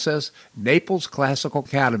process, Naples Classical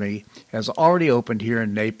Academy has already opened here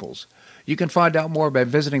in Naples. You can find out more by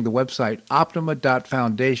visiting the website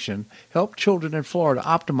optima.foundation. Help children in Florida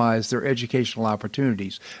optimize their educational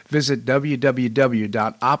opportunities. Visit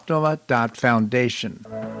www.optima.foundation.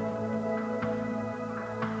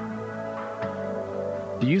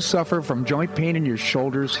 Do you suffer from joint pain in your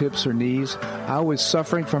shoulders, hips, or knees? I was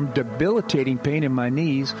suffering from debilitating pain in my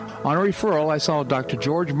knees. On a referral, I saw Dr.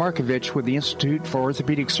 George Markovich with the Institute for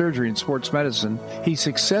Orthopedic Surgery and Sports Medicine. He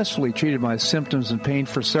successfully treated my symptoms and pain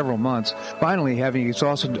for several months. Finally, having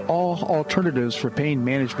exhausted all alternatives for pain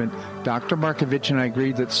management, Dr. Markovich and I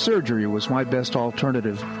agreed that surgery was my best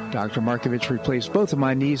alternative. Dr. Markovich replaced both of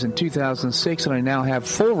my knees in 2006, and I now have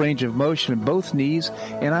full range of motion in both knees,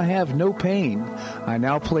 and I have no pain. I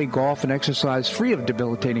now play golf and exercise free of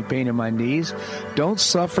debilitating pain in my knees. Don't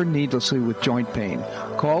suffer needlessly with joint pain.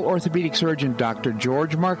 Call orthopedic surgeon Dr.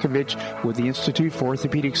 George Markovich with the Institute for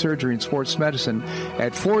Orthopedic Surgery and Sports Medicine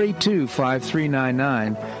at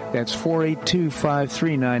 482-5399. That's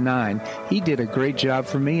 482-5399. He did a great job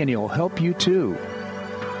for me, and he'll help you too.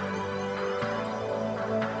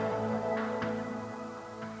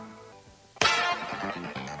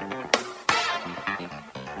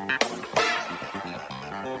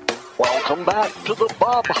 Welcome back to the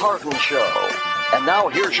Bob Harden Show. And now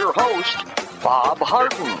here's your host, Bob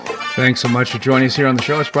Harden. Thanks so much for joining us here on the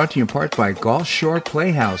show. It's brought to you in part by Gulf Shore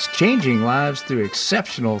Playhouse, changing lives through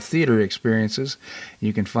exceptional theater experiences.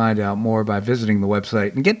 You can find out more by visiting the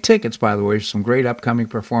website and get tickets, by the way, for some great upcoming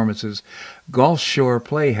performances,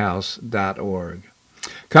 gulfshoreplayhouse.org.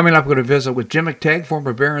 Coming up, we're going to visit with Jim McTagg,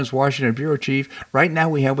 former Barron's Washington Bureau Chief. Right now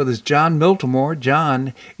we have with us John Miltimore.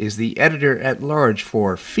 John is the editor-at-large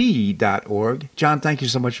for Fee.org. John, thank you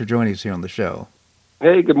so much for joining us here on the show.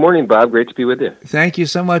 Hey, good morning, Bob. Great to be with you. Thank you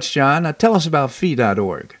so much, John. Tell us about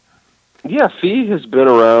fee.org. Yeah, FEE has been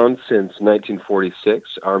around since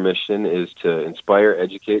 1946. Our mission is to inspire,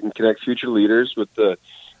 educate, and connect future leaders with the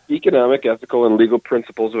economic, ethical, and legal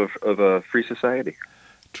principles of a free society.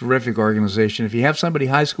 Terrific organization. If you have somebody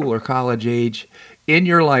high school or college age in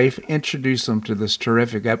your life, introduce them to this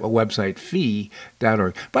terrific website,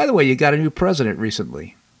 fee.org. By the way, you got a new president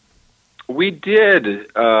recently. We did.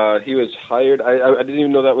 He was hired. I didn't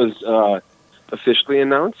even know that was officially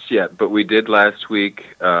announced yet, but we did last week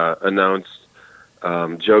announce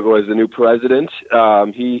Jogo as the new president.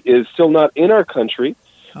 He is still not in our country,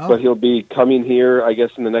 but he'll be coming here, I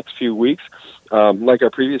guess, in the next few weeks. Like our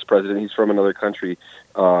previous president, he's from another country.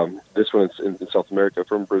 This one's in South America,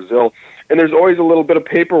 from Brazil. And there's always a little bit of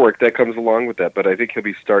paperwork that comes along with that, but I think he'll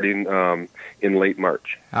be starting in late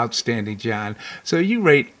March. Outstanding, John. So you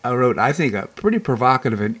wrote, I think, a pretty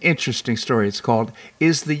provocative and interesting story. It's called,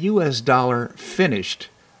 Is the U.S. Dollar Finished?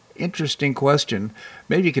 Interesting question.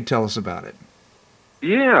 Maybe you could tell us about it.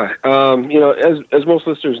 Yeah. As most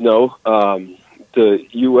listeners know, the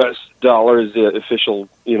U.S. dollar is the official,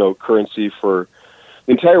 currency for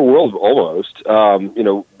the entire world almost.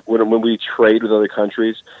 When we trade with other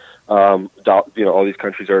countries, all these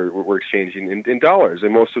countries we're exchanging in dollars,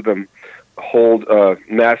 and most of them hold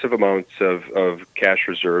massive amounts of cash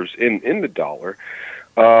reserves in the dollar.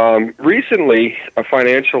 Recently, a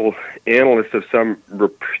financial analyst of some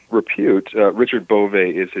repute, Richard Bove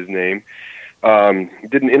is his name,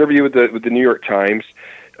 did an interview with the New York Times.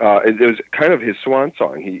 It was kind of his swan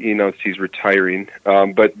song. He announced he's retiring.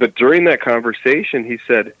 But during that conversation, he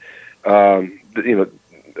said,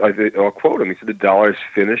 I'll quote him. He said, "The dollar is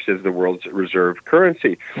finished as the world's reserve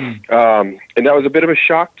currency." And that was a bit of a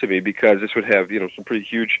shock to me because this would have, some pretty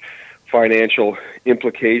huge financial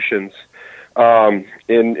implications.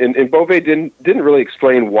 And Bove didn't really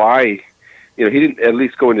explain why. He didn't at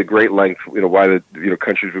least go into great length, why the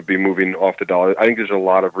countries would be moving off the dollar. I think there's a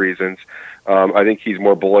lot of reasons. I think he's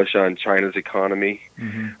more bullish on China's economy,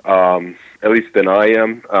 at least than I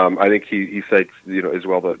am. I think he cites, as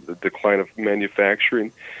well the decline of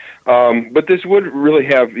manufacturing. But this would really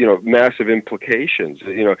have, massive implications.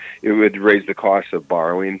 It would raise the cost of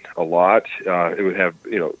borrowing a lot. It would have,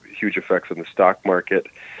 huge effects on the stock market,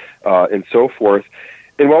 and so forth.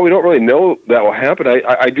 And while we don't really know that will happen,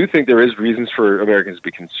 I do think there is reasons for Americans to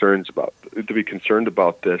be concerned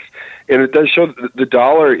about this. And it does show that the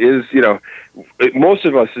dollar is, most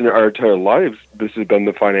of us in our entire lives, this has been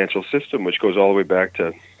the financial system, which goes all the way back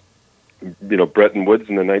to, Bretton Woods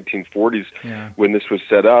in the 1940s when this was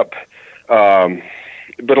set up.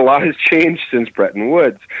 But a lot has changed since Bretton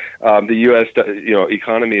Woods. The U.S.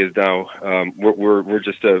 Economy is now we're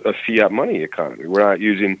just a fiat money economy. We're not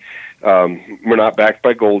using we're not backed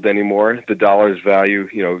by gold anymore. The dollar's value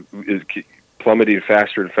is plummeting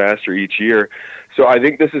faster and faster each year. So I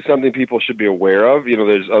think this is something people should be aware of.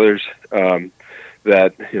 There's others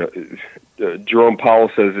that Jerome Powell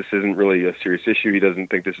says this isn't really a serious issue. He doesn't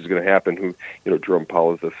think this is going to happen. Jerome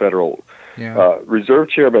Powell is the Federal Reserve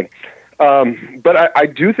Chairman. But I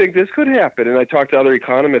do think this could happen, and I talked to other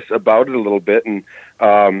economists about it a little bit, and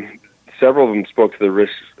several of them spoke to the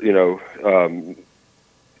risks,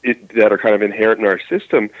 that are kind of inherent in our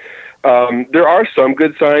system. There are some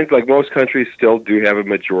good signs, like most countries still do have a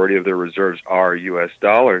majority of their reserves are U.S.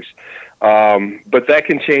 dollars, but that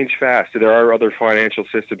can change fast. There are other financial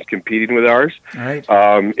systems competing with ours, right.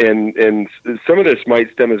 And some of this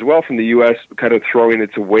might stem as well from the U.S. kind of throwing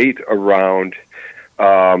its weight around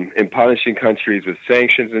and punishing countries with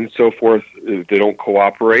sanctions and so forth if they don't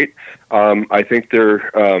cooperate. I think there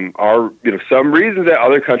are some reasons that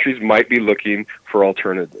other countries might be looking for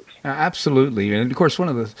alternatives. Absolutely, and of course, one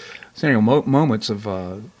of the moments of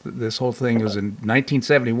this whole thing was in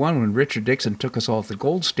 1971 when Richard Nixon took us off the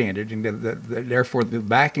gold standard, and therefore the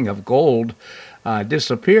backing of gold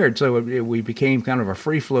disappeared. So we became kind of a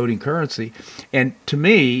free-floating currency. And to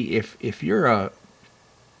me, if you're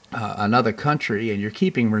another country and you're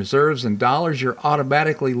keeping reserves in dollars, you're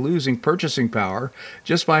automatically losing purchasing power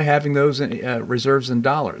just by having those reserves in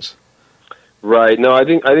dollars. Right. No, I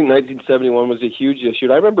think 1971 was a huge issue.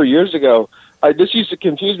 And I remember years ago, this used to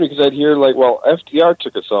confuse me because I'd hear FDR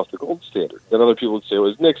took us off the gold standard. And other people would say it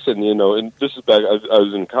was Nixon, and this is back, I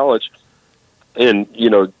was in college. And,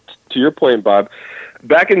 to your point, Bob,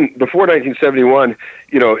 before 1971,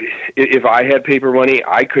 if I had paper money,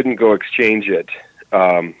 I couldn't go exchange it.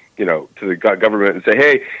 to the government and say,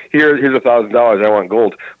 hey, here's $1,000, I want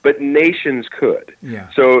gold. But nations could. Yeah.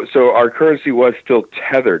 So our currency was still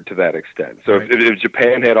tethered to that extent. So right. if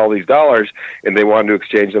Japan had all these dollars and they wanted to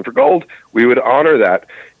exchange them for gold, we would honor that.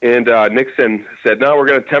 And Nixon said, no, we're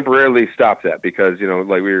going to temporarily stop that because,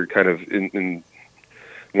 like we were kind of in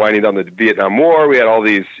winding down the Vietnam War. We had all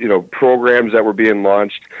these, programs that were being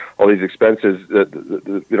launched, all these expenses that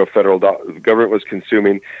the federal government was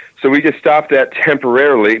consuming. So we just stopped that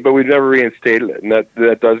temporarily, but we never reinstated it. And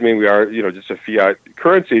that does mean we are, just a fiat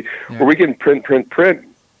currency where we can print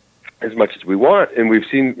as much as we want. And we've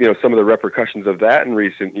seen, some of the repercussions of that in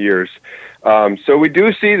recent years. So we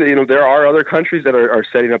do see that, there are other countries that are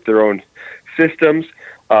setting up their own systems.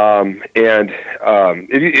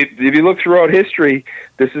 If you look throughout history,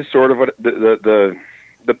 this is sort of what the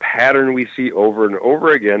pattern we see over and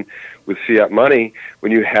over again with fiat money.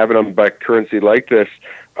 When you have an unbacked currency like this,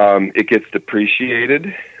 it gets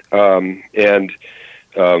depreciated, and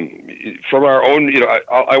from our own,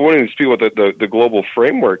 I won't even speak about the global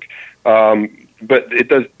framework, but it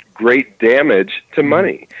does great damage to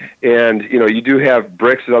money. And, you do have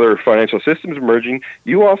BRICS and other financial systems emerging.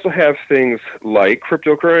 You also have things like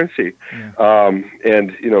cryptocurrency. Yeah.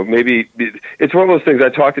 And, maybe it's one of those things I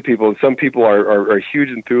talk to people, and some people are huge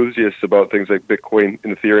enthusiasts about things like Bitcoin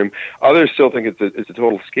and Ethereum. Others still think it's a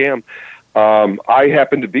total scam. I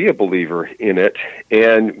happen to be a believer in it.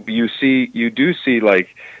 And you do see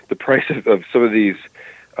like the price of some of these,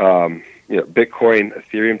 Bitcoin,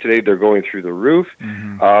 Ethereum today, they're going through the roof.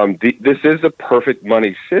 Mm-hmm. This is a perfect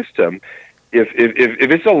money system. If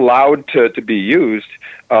it's allowed to be used,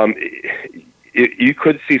 you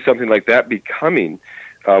could see something like that becoming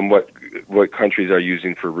what countries are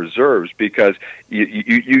using for reserves, because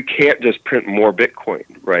you can't just print more Bitcoin,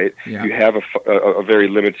 right? Yeah. You have a very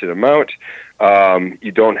limited amount.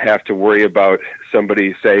 You don't have to worry about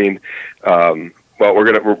somebody saying, well,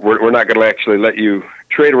 we're not going to actually let you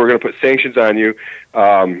trade. We're going to put sanctions on you,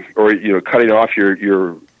 or cutting off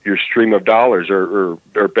your stream of dollars, or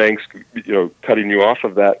banks cutting you off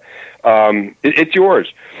of that. It's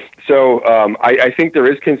yours. So I think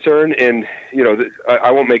there is concern, and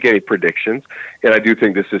I won't make any predictions, and I do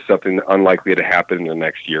think this is something unlikely to happen in the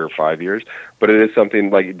next year or 5 years. But it is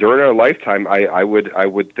something like during our lifetime, I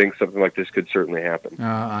would think something like this could certainly happen.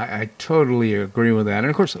 I totally agree with that. And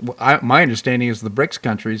of course, my understanding is the BRICS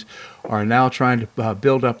countries are now trying to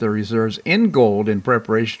build up their reserves in gold in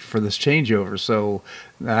preparation for this changeover. So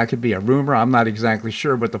that could be a rumor. I'm not exactly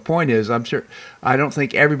sure, but the point is, I don't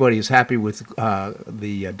think everybody is happy with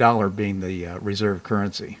the dollar being the reserve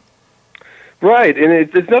currency. Right, and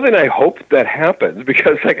it's nothing I hope that happens,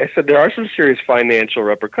 because, like I said, there are some serious financial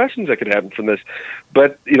repercussions that could happen from this.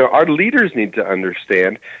 But, our leaders need to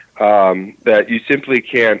understand that you simply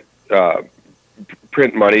can't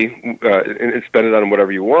print money and spend it on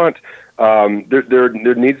whatever you want. There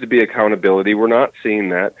needs to be accountability. We're not seeing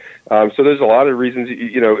that. So there's a lot of reasons.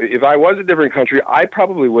 If I was a different country, I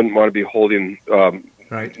probably wouldn't want to be holding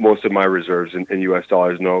most of my reserves in U.S.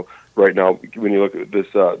 dollars. No, right now, when you look at this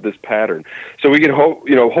pattern. So we can hope,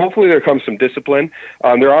 hopefully there comes some discipline.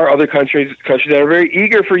 There are other countries that are very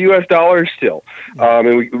eager for U.S. dollars still.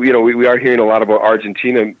 And we are hearing a lot about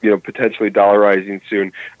Argentina, potentially dollarizing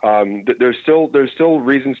soon. There's still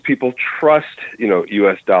reasons people trust,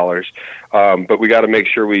 U.S. dollars. But we got to make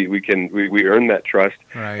sure we earn that trust.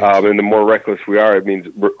 Right. And the more reckless we are, it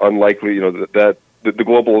means we're unlikely, that the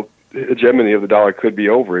global hegemony of the dollar could be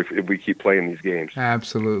over if we keep playing these games.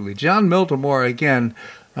 Absolutely. John Miltimore, again,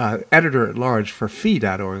 editor-at-large for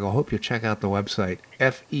fee.org. I hope you check out the website,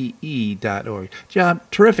 fee.org. John,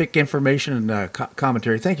 terrific information and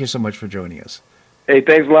commentary. Thank you so much for joining us. Hey,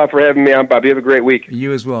 thanks a lot for having me on, Bob. You have a great week.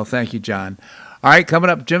 You as well. Thank you, John. All right, coming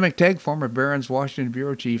up, Jim McTague, former Barron's Washington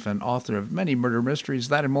bureau chief and author of many murder mysteries.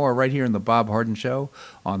 That and more right here in The Bob Harden Show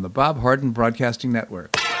on the Bob Harden Broadcasting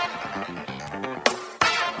Network.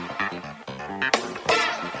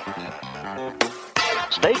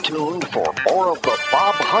 Stay tuned for more of The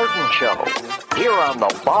Bob Harden Show here on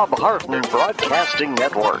the Bob Harden Broadcasting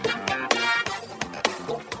Network.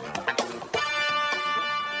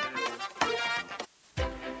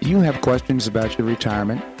 You have questions about your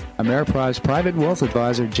retirement? Ameriprise Private Wealth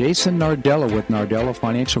Advisor Jason Nardella with Nardella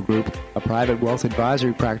Financial Group, a private wealth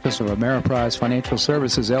advisory practice of Ameriprise Financial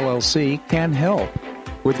Services, LLC, can help.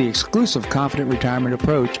 With the exclusive Confident Retirement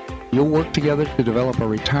approach, you'll work together to develop a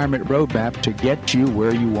retirement roadmap to get you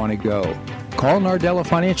where you want to go. Call Nardella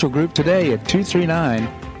Financial Group today at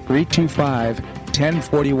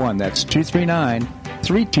 239-325-1041. That's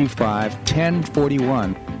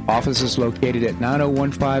 239-325-1041. Office is located at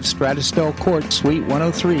 9015 Stratosdale Court, Suite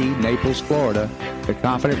 103, Naples, Florida. The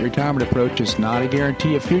Confident Retirement Approach is not a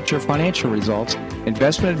guarantee of future financial results.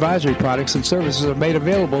 Investment advisory products and services are made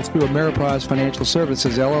available through Ameriprise Financial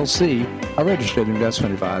Services, LLC, a registered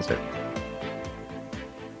investment advisor.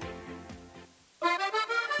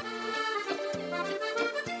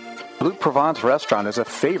 Blue Provence Restaurant is a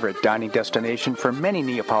favorite dining destination for many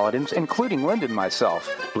Neapolitans, including Linda and myself.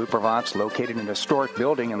 Blue Provence, located in a historic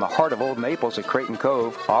building in the heart of Old Naples at Creighton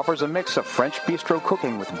Cove, offers a mix of French bistro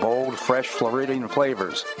cooking with bold, fresh Floridian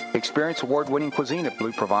flavors. Experience award-winning cuisine at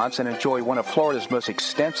Blue Provence and enjoy one of Florida's most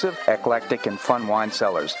extensive, eclectic, and fun wine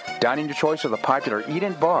cellars. Dining your choice of the popular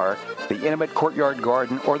Eat-In Bar, the intimate Courtyard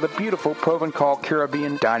Garden, or the beautiful Provencal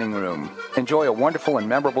Caribbean Dining Room. Enjoy a wonderful and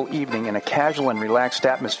memorable evening in a casual and relaxed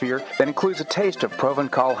atmosphere that includes a taste of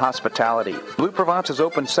Provencal hospitality. Blue Provence is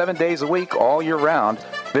open 7 days a week, all year round.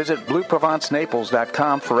 Visit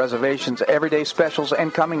BlueProvenceNaples.com for reservations, everyday specials,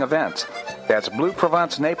 and coming events. That's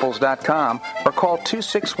BlueProvenceNaples.com or call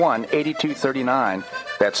 261-8239.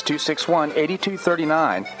 That's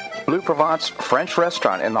 261-8239. Blue Provence French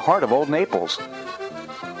Restaurant in the heart of Old Naples.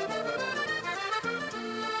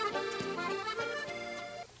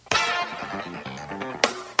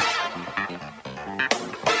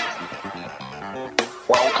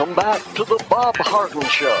 Welcome back to the Bob Harden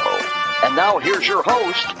Show. And now here's your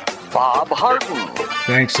host, Bob Harden.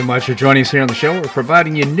 Thanks so much for joining us here on the show. We're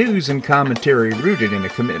providing you news and commentary rooted in a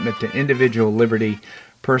commitment to individual liberty,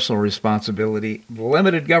 personal responsibility,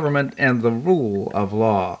 limited government, and the rule of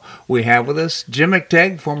law. We have with us Jim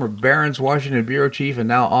McTague, former Barron's Washington bureau chief and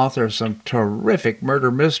now author of some terrific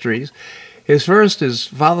murder mysteries. His first is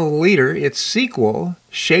Follow the Leader. Its sequel,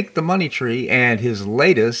 Shake the Money Tree, and his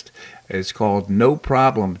latest is called No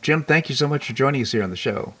Problem. Jim, thank you so much for joining us here on the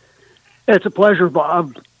show. It's a pleasure,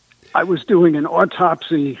 Bob. I was doing an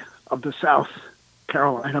autopsy of the South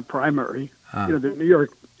Carolina primary. The New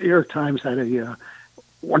York Times had a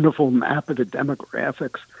wonderful map of the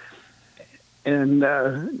demographics, and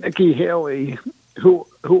Nikki Haley,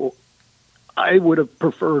 who I would have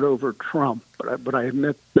preferred over Trump, but I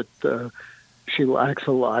admit that she lacks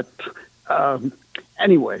a lot.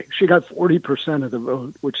 Anyway, she got 40% of the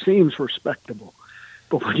vote, which seems respectable.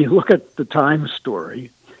 But when you look at the Times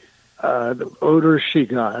story, the voters she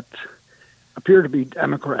got appear to be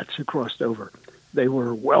Democrats who crossed over. They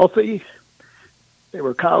were wealthy, they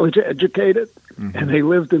were college educated, and they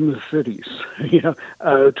lived in the cities.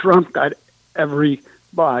 Trump got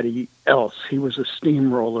everybody else. He was a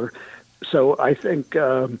steamroller. So I think,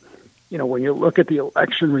 when you look at the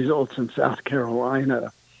election results in South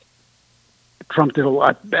Carolina, Trump did a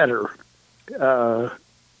lot better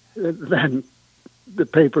than the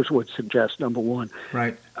papers would suggest, number one.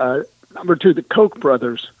 Right. Number two, the Koch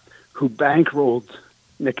brothers, who bankrolled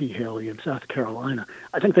Nikki Haley in South Carolina,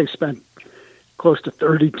 I think they spent close to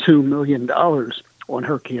 $32 million on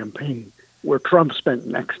her campaign, where Trump spent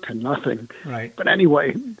next to nothing. Right. But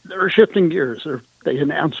anyway, they're shifting gears. They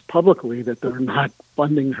announced publicly that they're not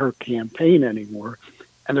funding her campaign anymore,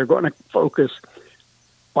 and they're going to focus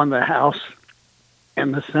on the House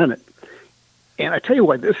and the Senate. And I tell you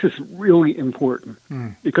what, this is really important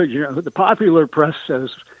because, the popular press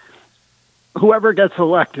says whoever gets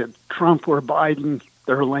elected, Trump or Biden,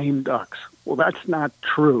 they're lame ducks. Well, that's not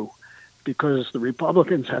true, because the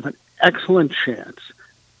Republicans have an excellent chance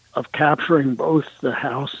of capturing both the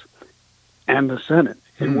House and the Senate,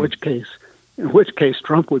 in which case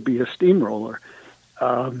Trump would be a steamroller.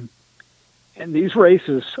 And these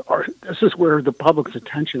races this is where the public's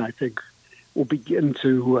attention, I think, will begin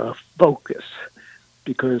to focus,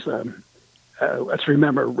 because let's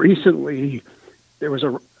remember, recently there was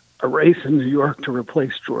a race in New York to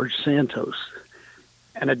replace George Santos,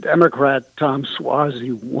 and a Democrat, Tom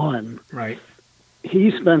Suozzi, won. Right.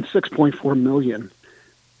 He spent $6.4 million,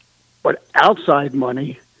 but outside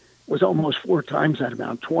money was almost 4 times that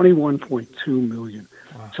amount, $21.2 million.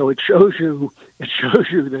 Wow. So it shows you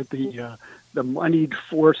that the moneyed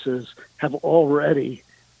forces have already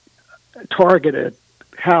targeted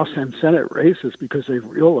House and Senate races, because they've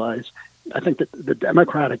realized, I think that the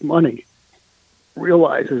Democratic money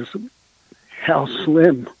realizes how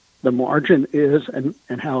slim the margin is, and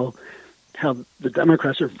how the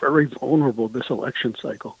Democrats are very vulnerable this election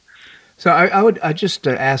cycle. So I just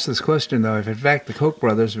ask this question, though. If in fact the Koch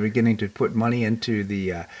brothers are beginning to put money into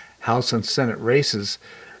the House and Senate races,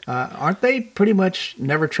 aren't they pretty much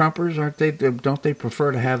never Trumpers? Aren't they? Don't they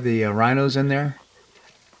prefer to have the rhinos in there?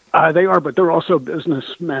 They are, but they're also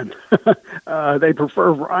businessmen. They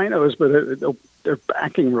prefer rhinos, but they're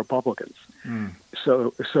backing Republicans.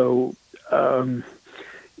 So and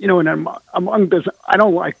among business, I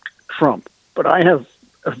don't like Trump, but I have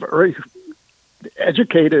a very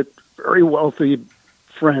educated, very wealthy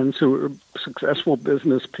friends who are successful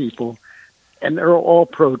business people, and they're all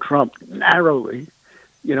pro-Trump narrowly.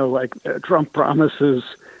 Like Trump promises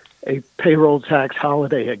a payroll tax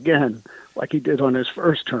holiday again, like he did on his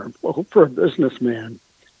first term. Well, for a businessman,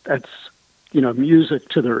 that's, music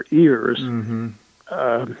to their ears. Mm-hmm.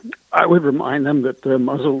 I would remind them that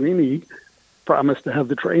Mussolini promised to have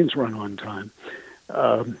the trains run on time,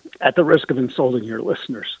 at the risk of insulting your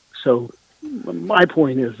listeners. So my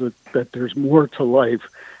point is that there's more to life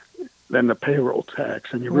than the payroll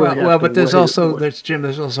tax, and you really have to but there's weigh also it.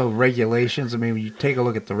 there's also regulations. I mean, when you take a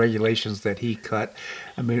look at the regulations that he cut,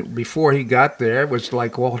 I mean, before he got there, it was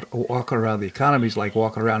like walking around the economy is like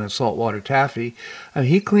walking around in saltwater taffy. I mean,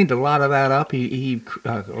 he cleaned a lot of that up. He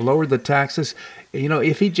lowered the taxes.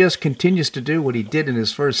 If he just continues to do what he did in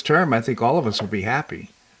his first term, I think all of us will be happy.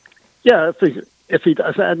 Yeah, if he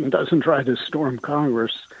does that and doesn't try to storm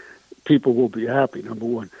Congress, people will be happy. Number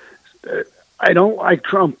one. I don't like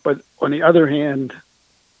Trump, but on the other hand,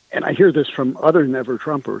 and I hear this from other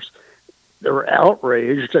never-Trumpers, they're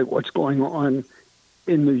outraged at what's going on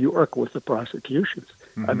in New York with the prosecutions.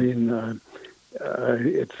 Mm-hmm. I mean,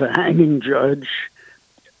 it's a hanging judge.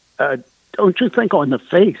 Don't you think on the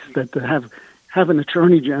face that to have an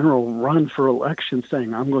attorney general run for election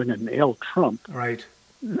saying, I'm going to nail Trump, right,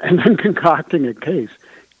 and then concocting a case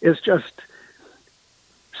is just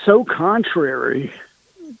so contrary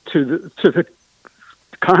to the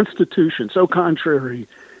Constitution, so contrary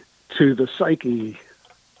to the psyche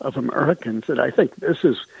of Americans that I think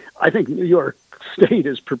New York State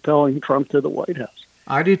is propelling Trump to the White House.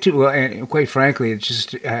 I do too. Well, and quite frankly, it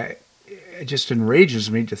just enrages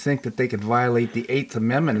me to think that they could violate the Eighth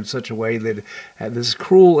Amendment in such a way that this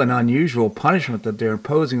cruel and unusual punishment that they're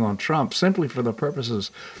imposing on Trump simply for the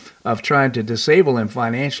purposes of trying to disable him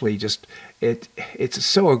financially. It's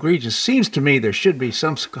so egregious. Seems to me there should be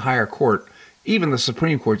some higher court, even the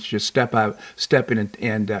Supreme Court should step in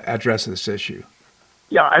and address this issue.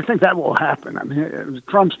 Yeah, I think that will happen. I mean,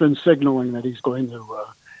 Trump's been signaling that he's going to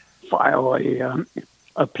file a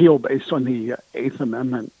appeal based on the Eighth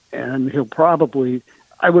Amendment, and he'll probably.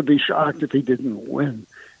 I would be shocked if he didn't win.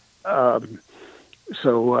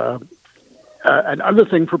 Another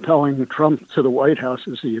thing propelling Trump to the White House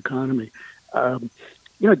is the economy.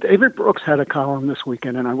 David Brooks had a column this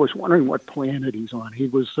weekend, and I was wondering what planet he's on. He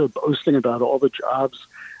was boasting about all the jobs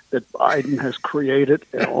that Biden has created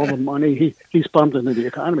and all the money he's pumped into the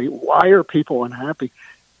economy. Why are people unhappy?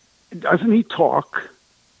 Doesn't he talk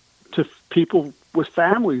to people with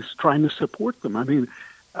families trying to support them? I mean,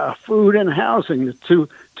 food and housing, the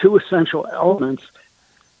two essential elements,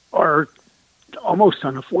 are almost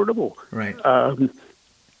unaffordable. Right.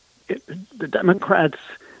 The Democrats,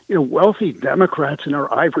 wealthy Democrats and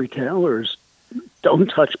their ivory towers don't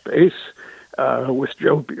touch base with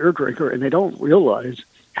Joe Beer Drinker, and they don't realize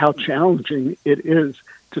how challenging it is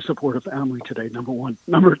to support a family today, number one.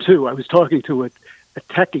 Number two, I was talking to a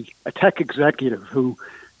tech executive who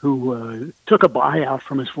took a buyout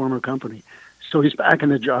from his former company. So he's back in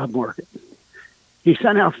the job market. He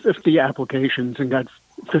sent out 50 applications and got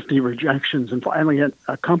 50 rejections, and finally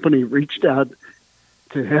a company reached out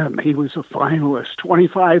to him. He was a finalist,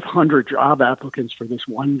 2,500 job applicants for this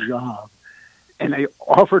one job, and they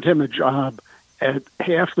offered him a job at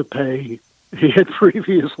half the pay he had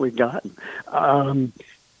previously gotten.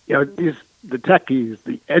 The techies,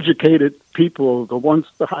 the educated people,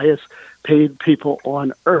 the highest paid people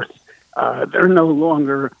on earth, they're no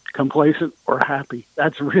longer complacent or happy.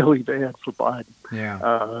 That's really bad for Biden.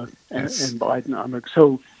 Yeah. And Bidenomics.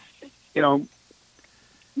 So,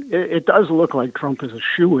 it does look like Trump is a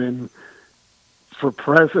shoo-in for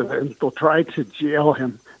president. They'll try to jail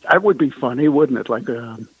him. That would be funny, wouldn't it? Like,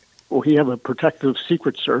 will he have a protective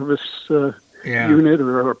Secret Service unit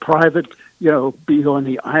or a private, be on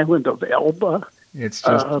the island of Elba? It's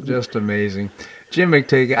just amazing. Jim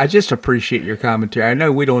McTague, I just appreciate your commentary. I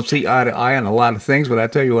know we don't see eye to eye on a lot of things, but I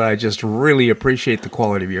tell you what, I just really appreciate the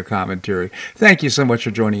quality of your commentary. Thank you so much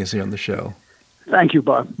for joining us here on the show. Thank you,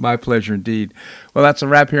 Bob. My pleasure indeed. Well, that's a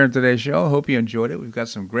wrap here on today's show. I hope you enjoyed it. We've got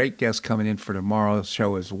some great guests coming in for tomorrow's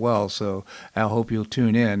show as well, so I hope you'll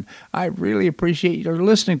tune in. I really appreciate your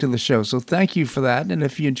listening to the show, so thank you for that. And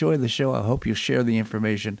if you enjoy the show, I hope you'll share the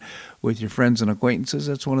information with your friends and acquaintances.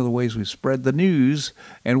 That's one of the ways we spread the news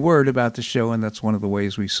and word about the show, and that's one of the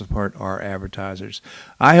ways we support our advertisers.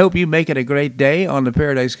 I hope you make it a great day on the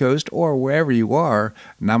Paradise Coast or wherever you are.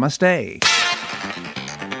 Namaste.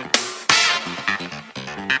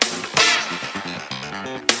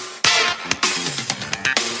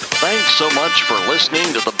 Thanks so much for listening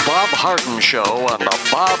to The Bob Harden Show on the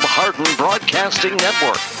Bob Harden Broadcasting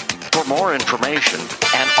Network. For For more information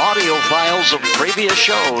and audio files of previous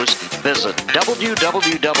shows, visit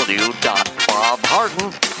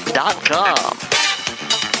www.bobharden.com.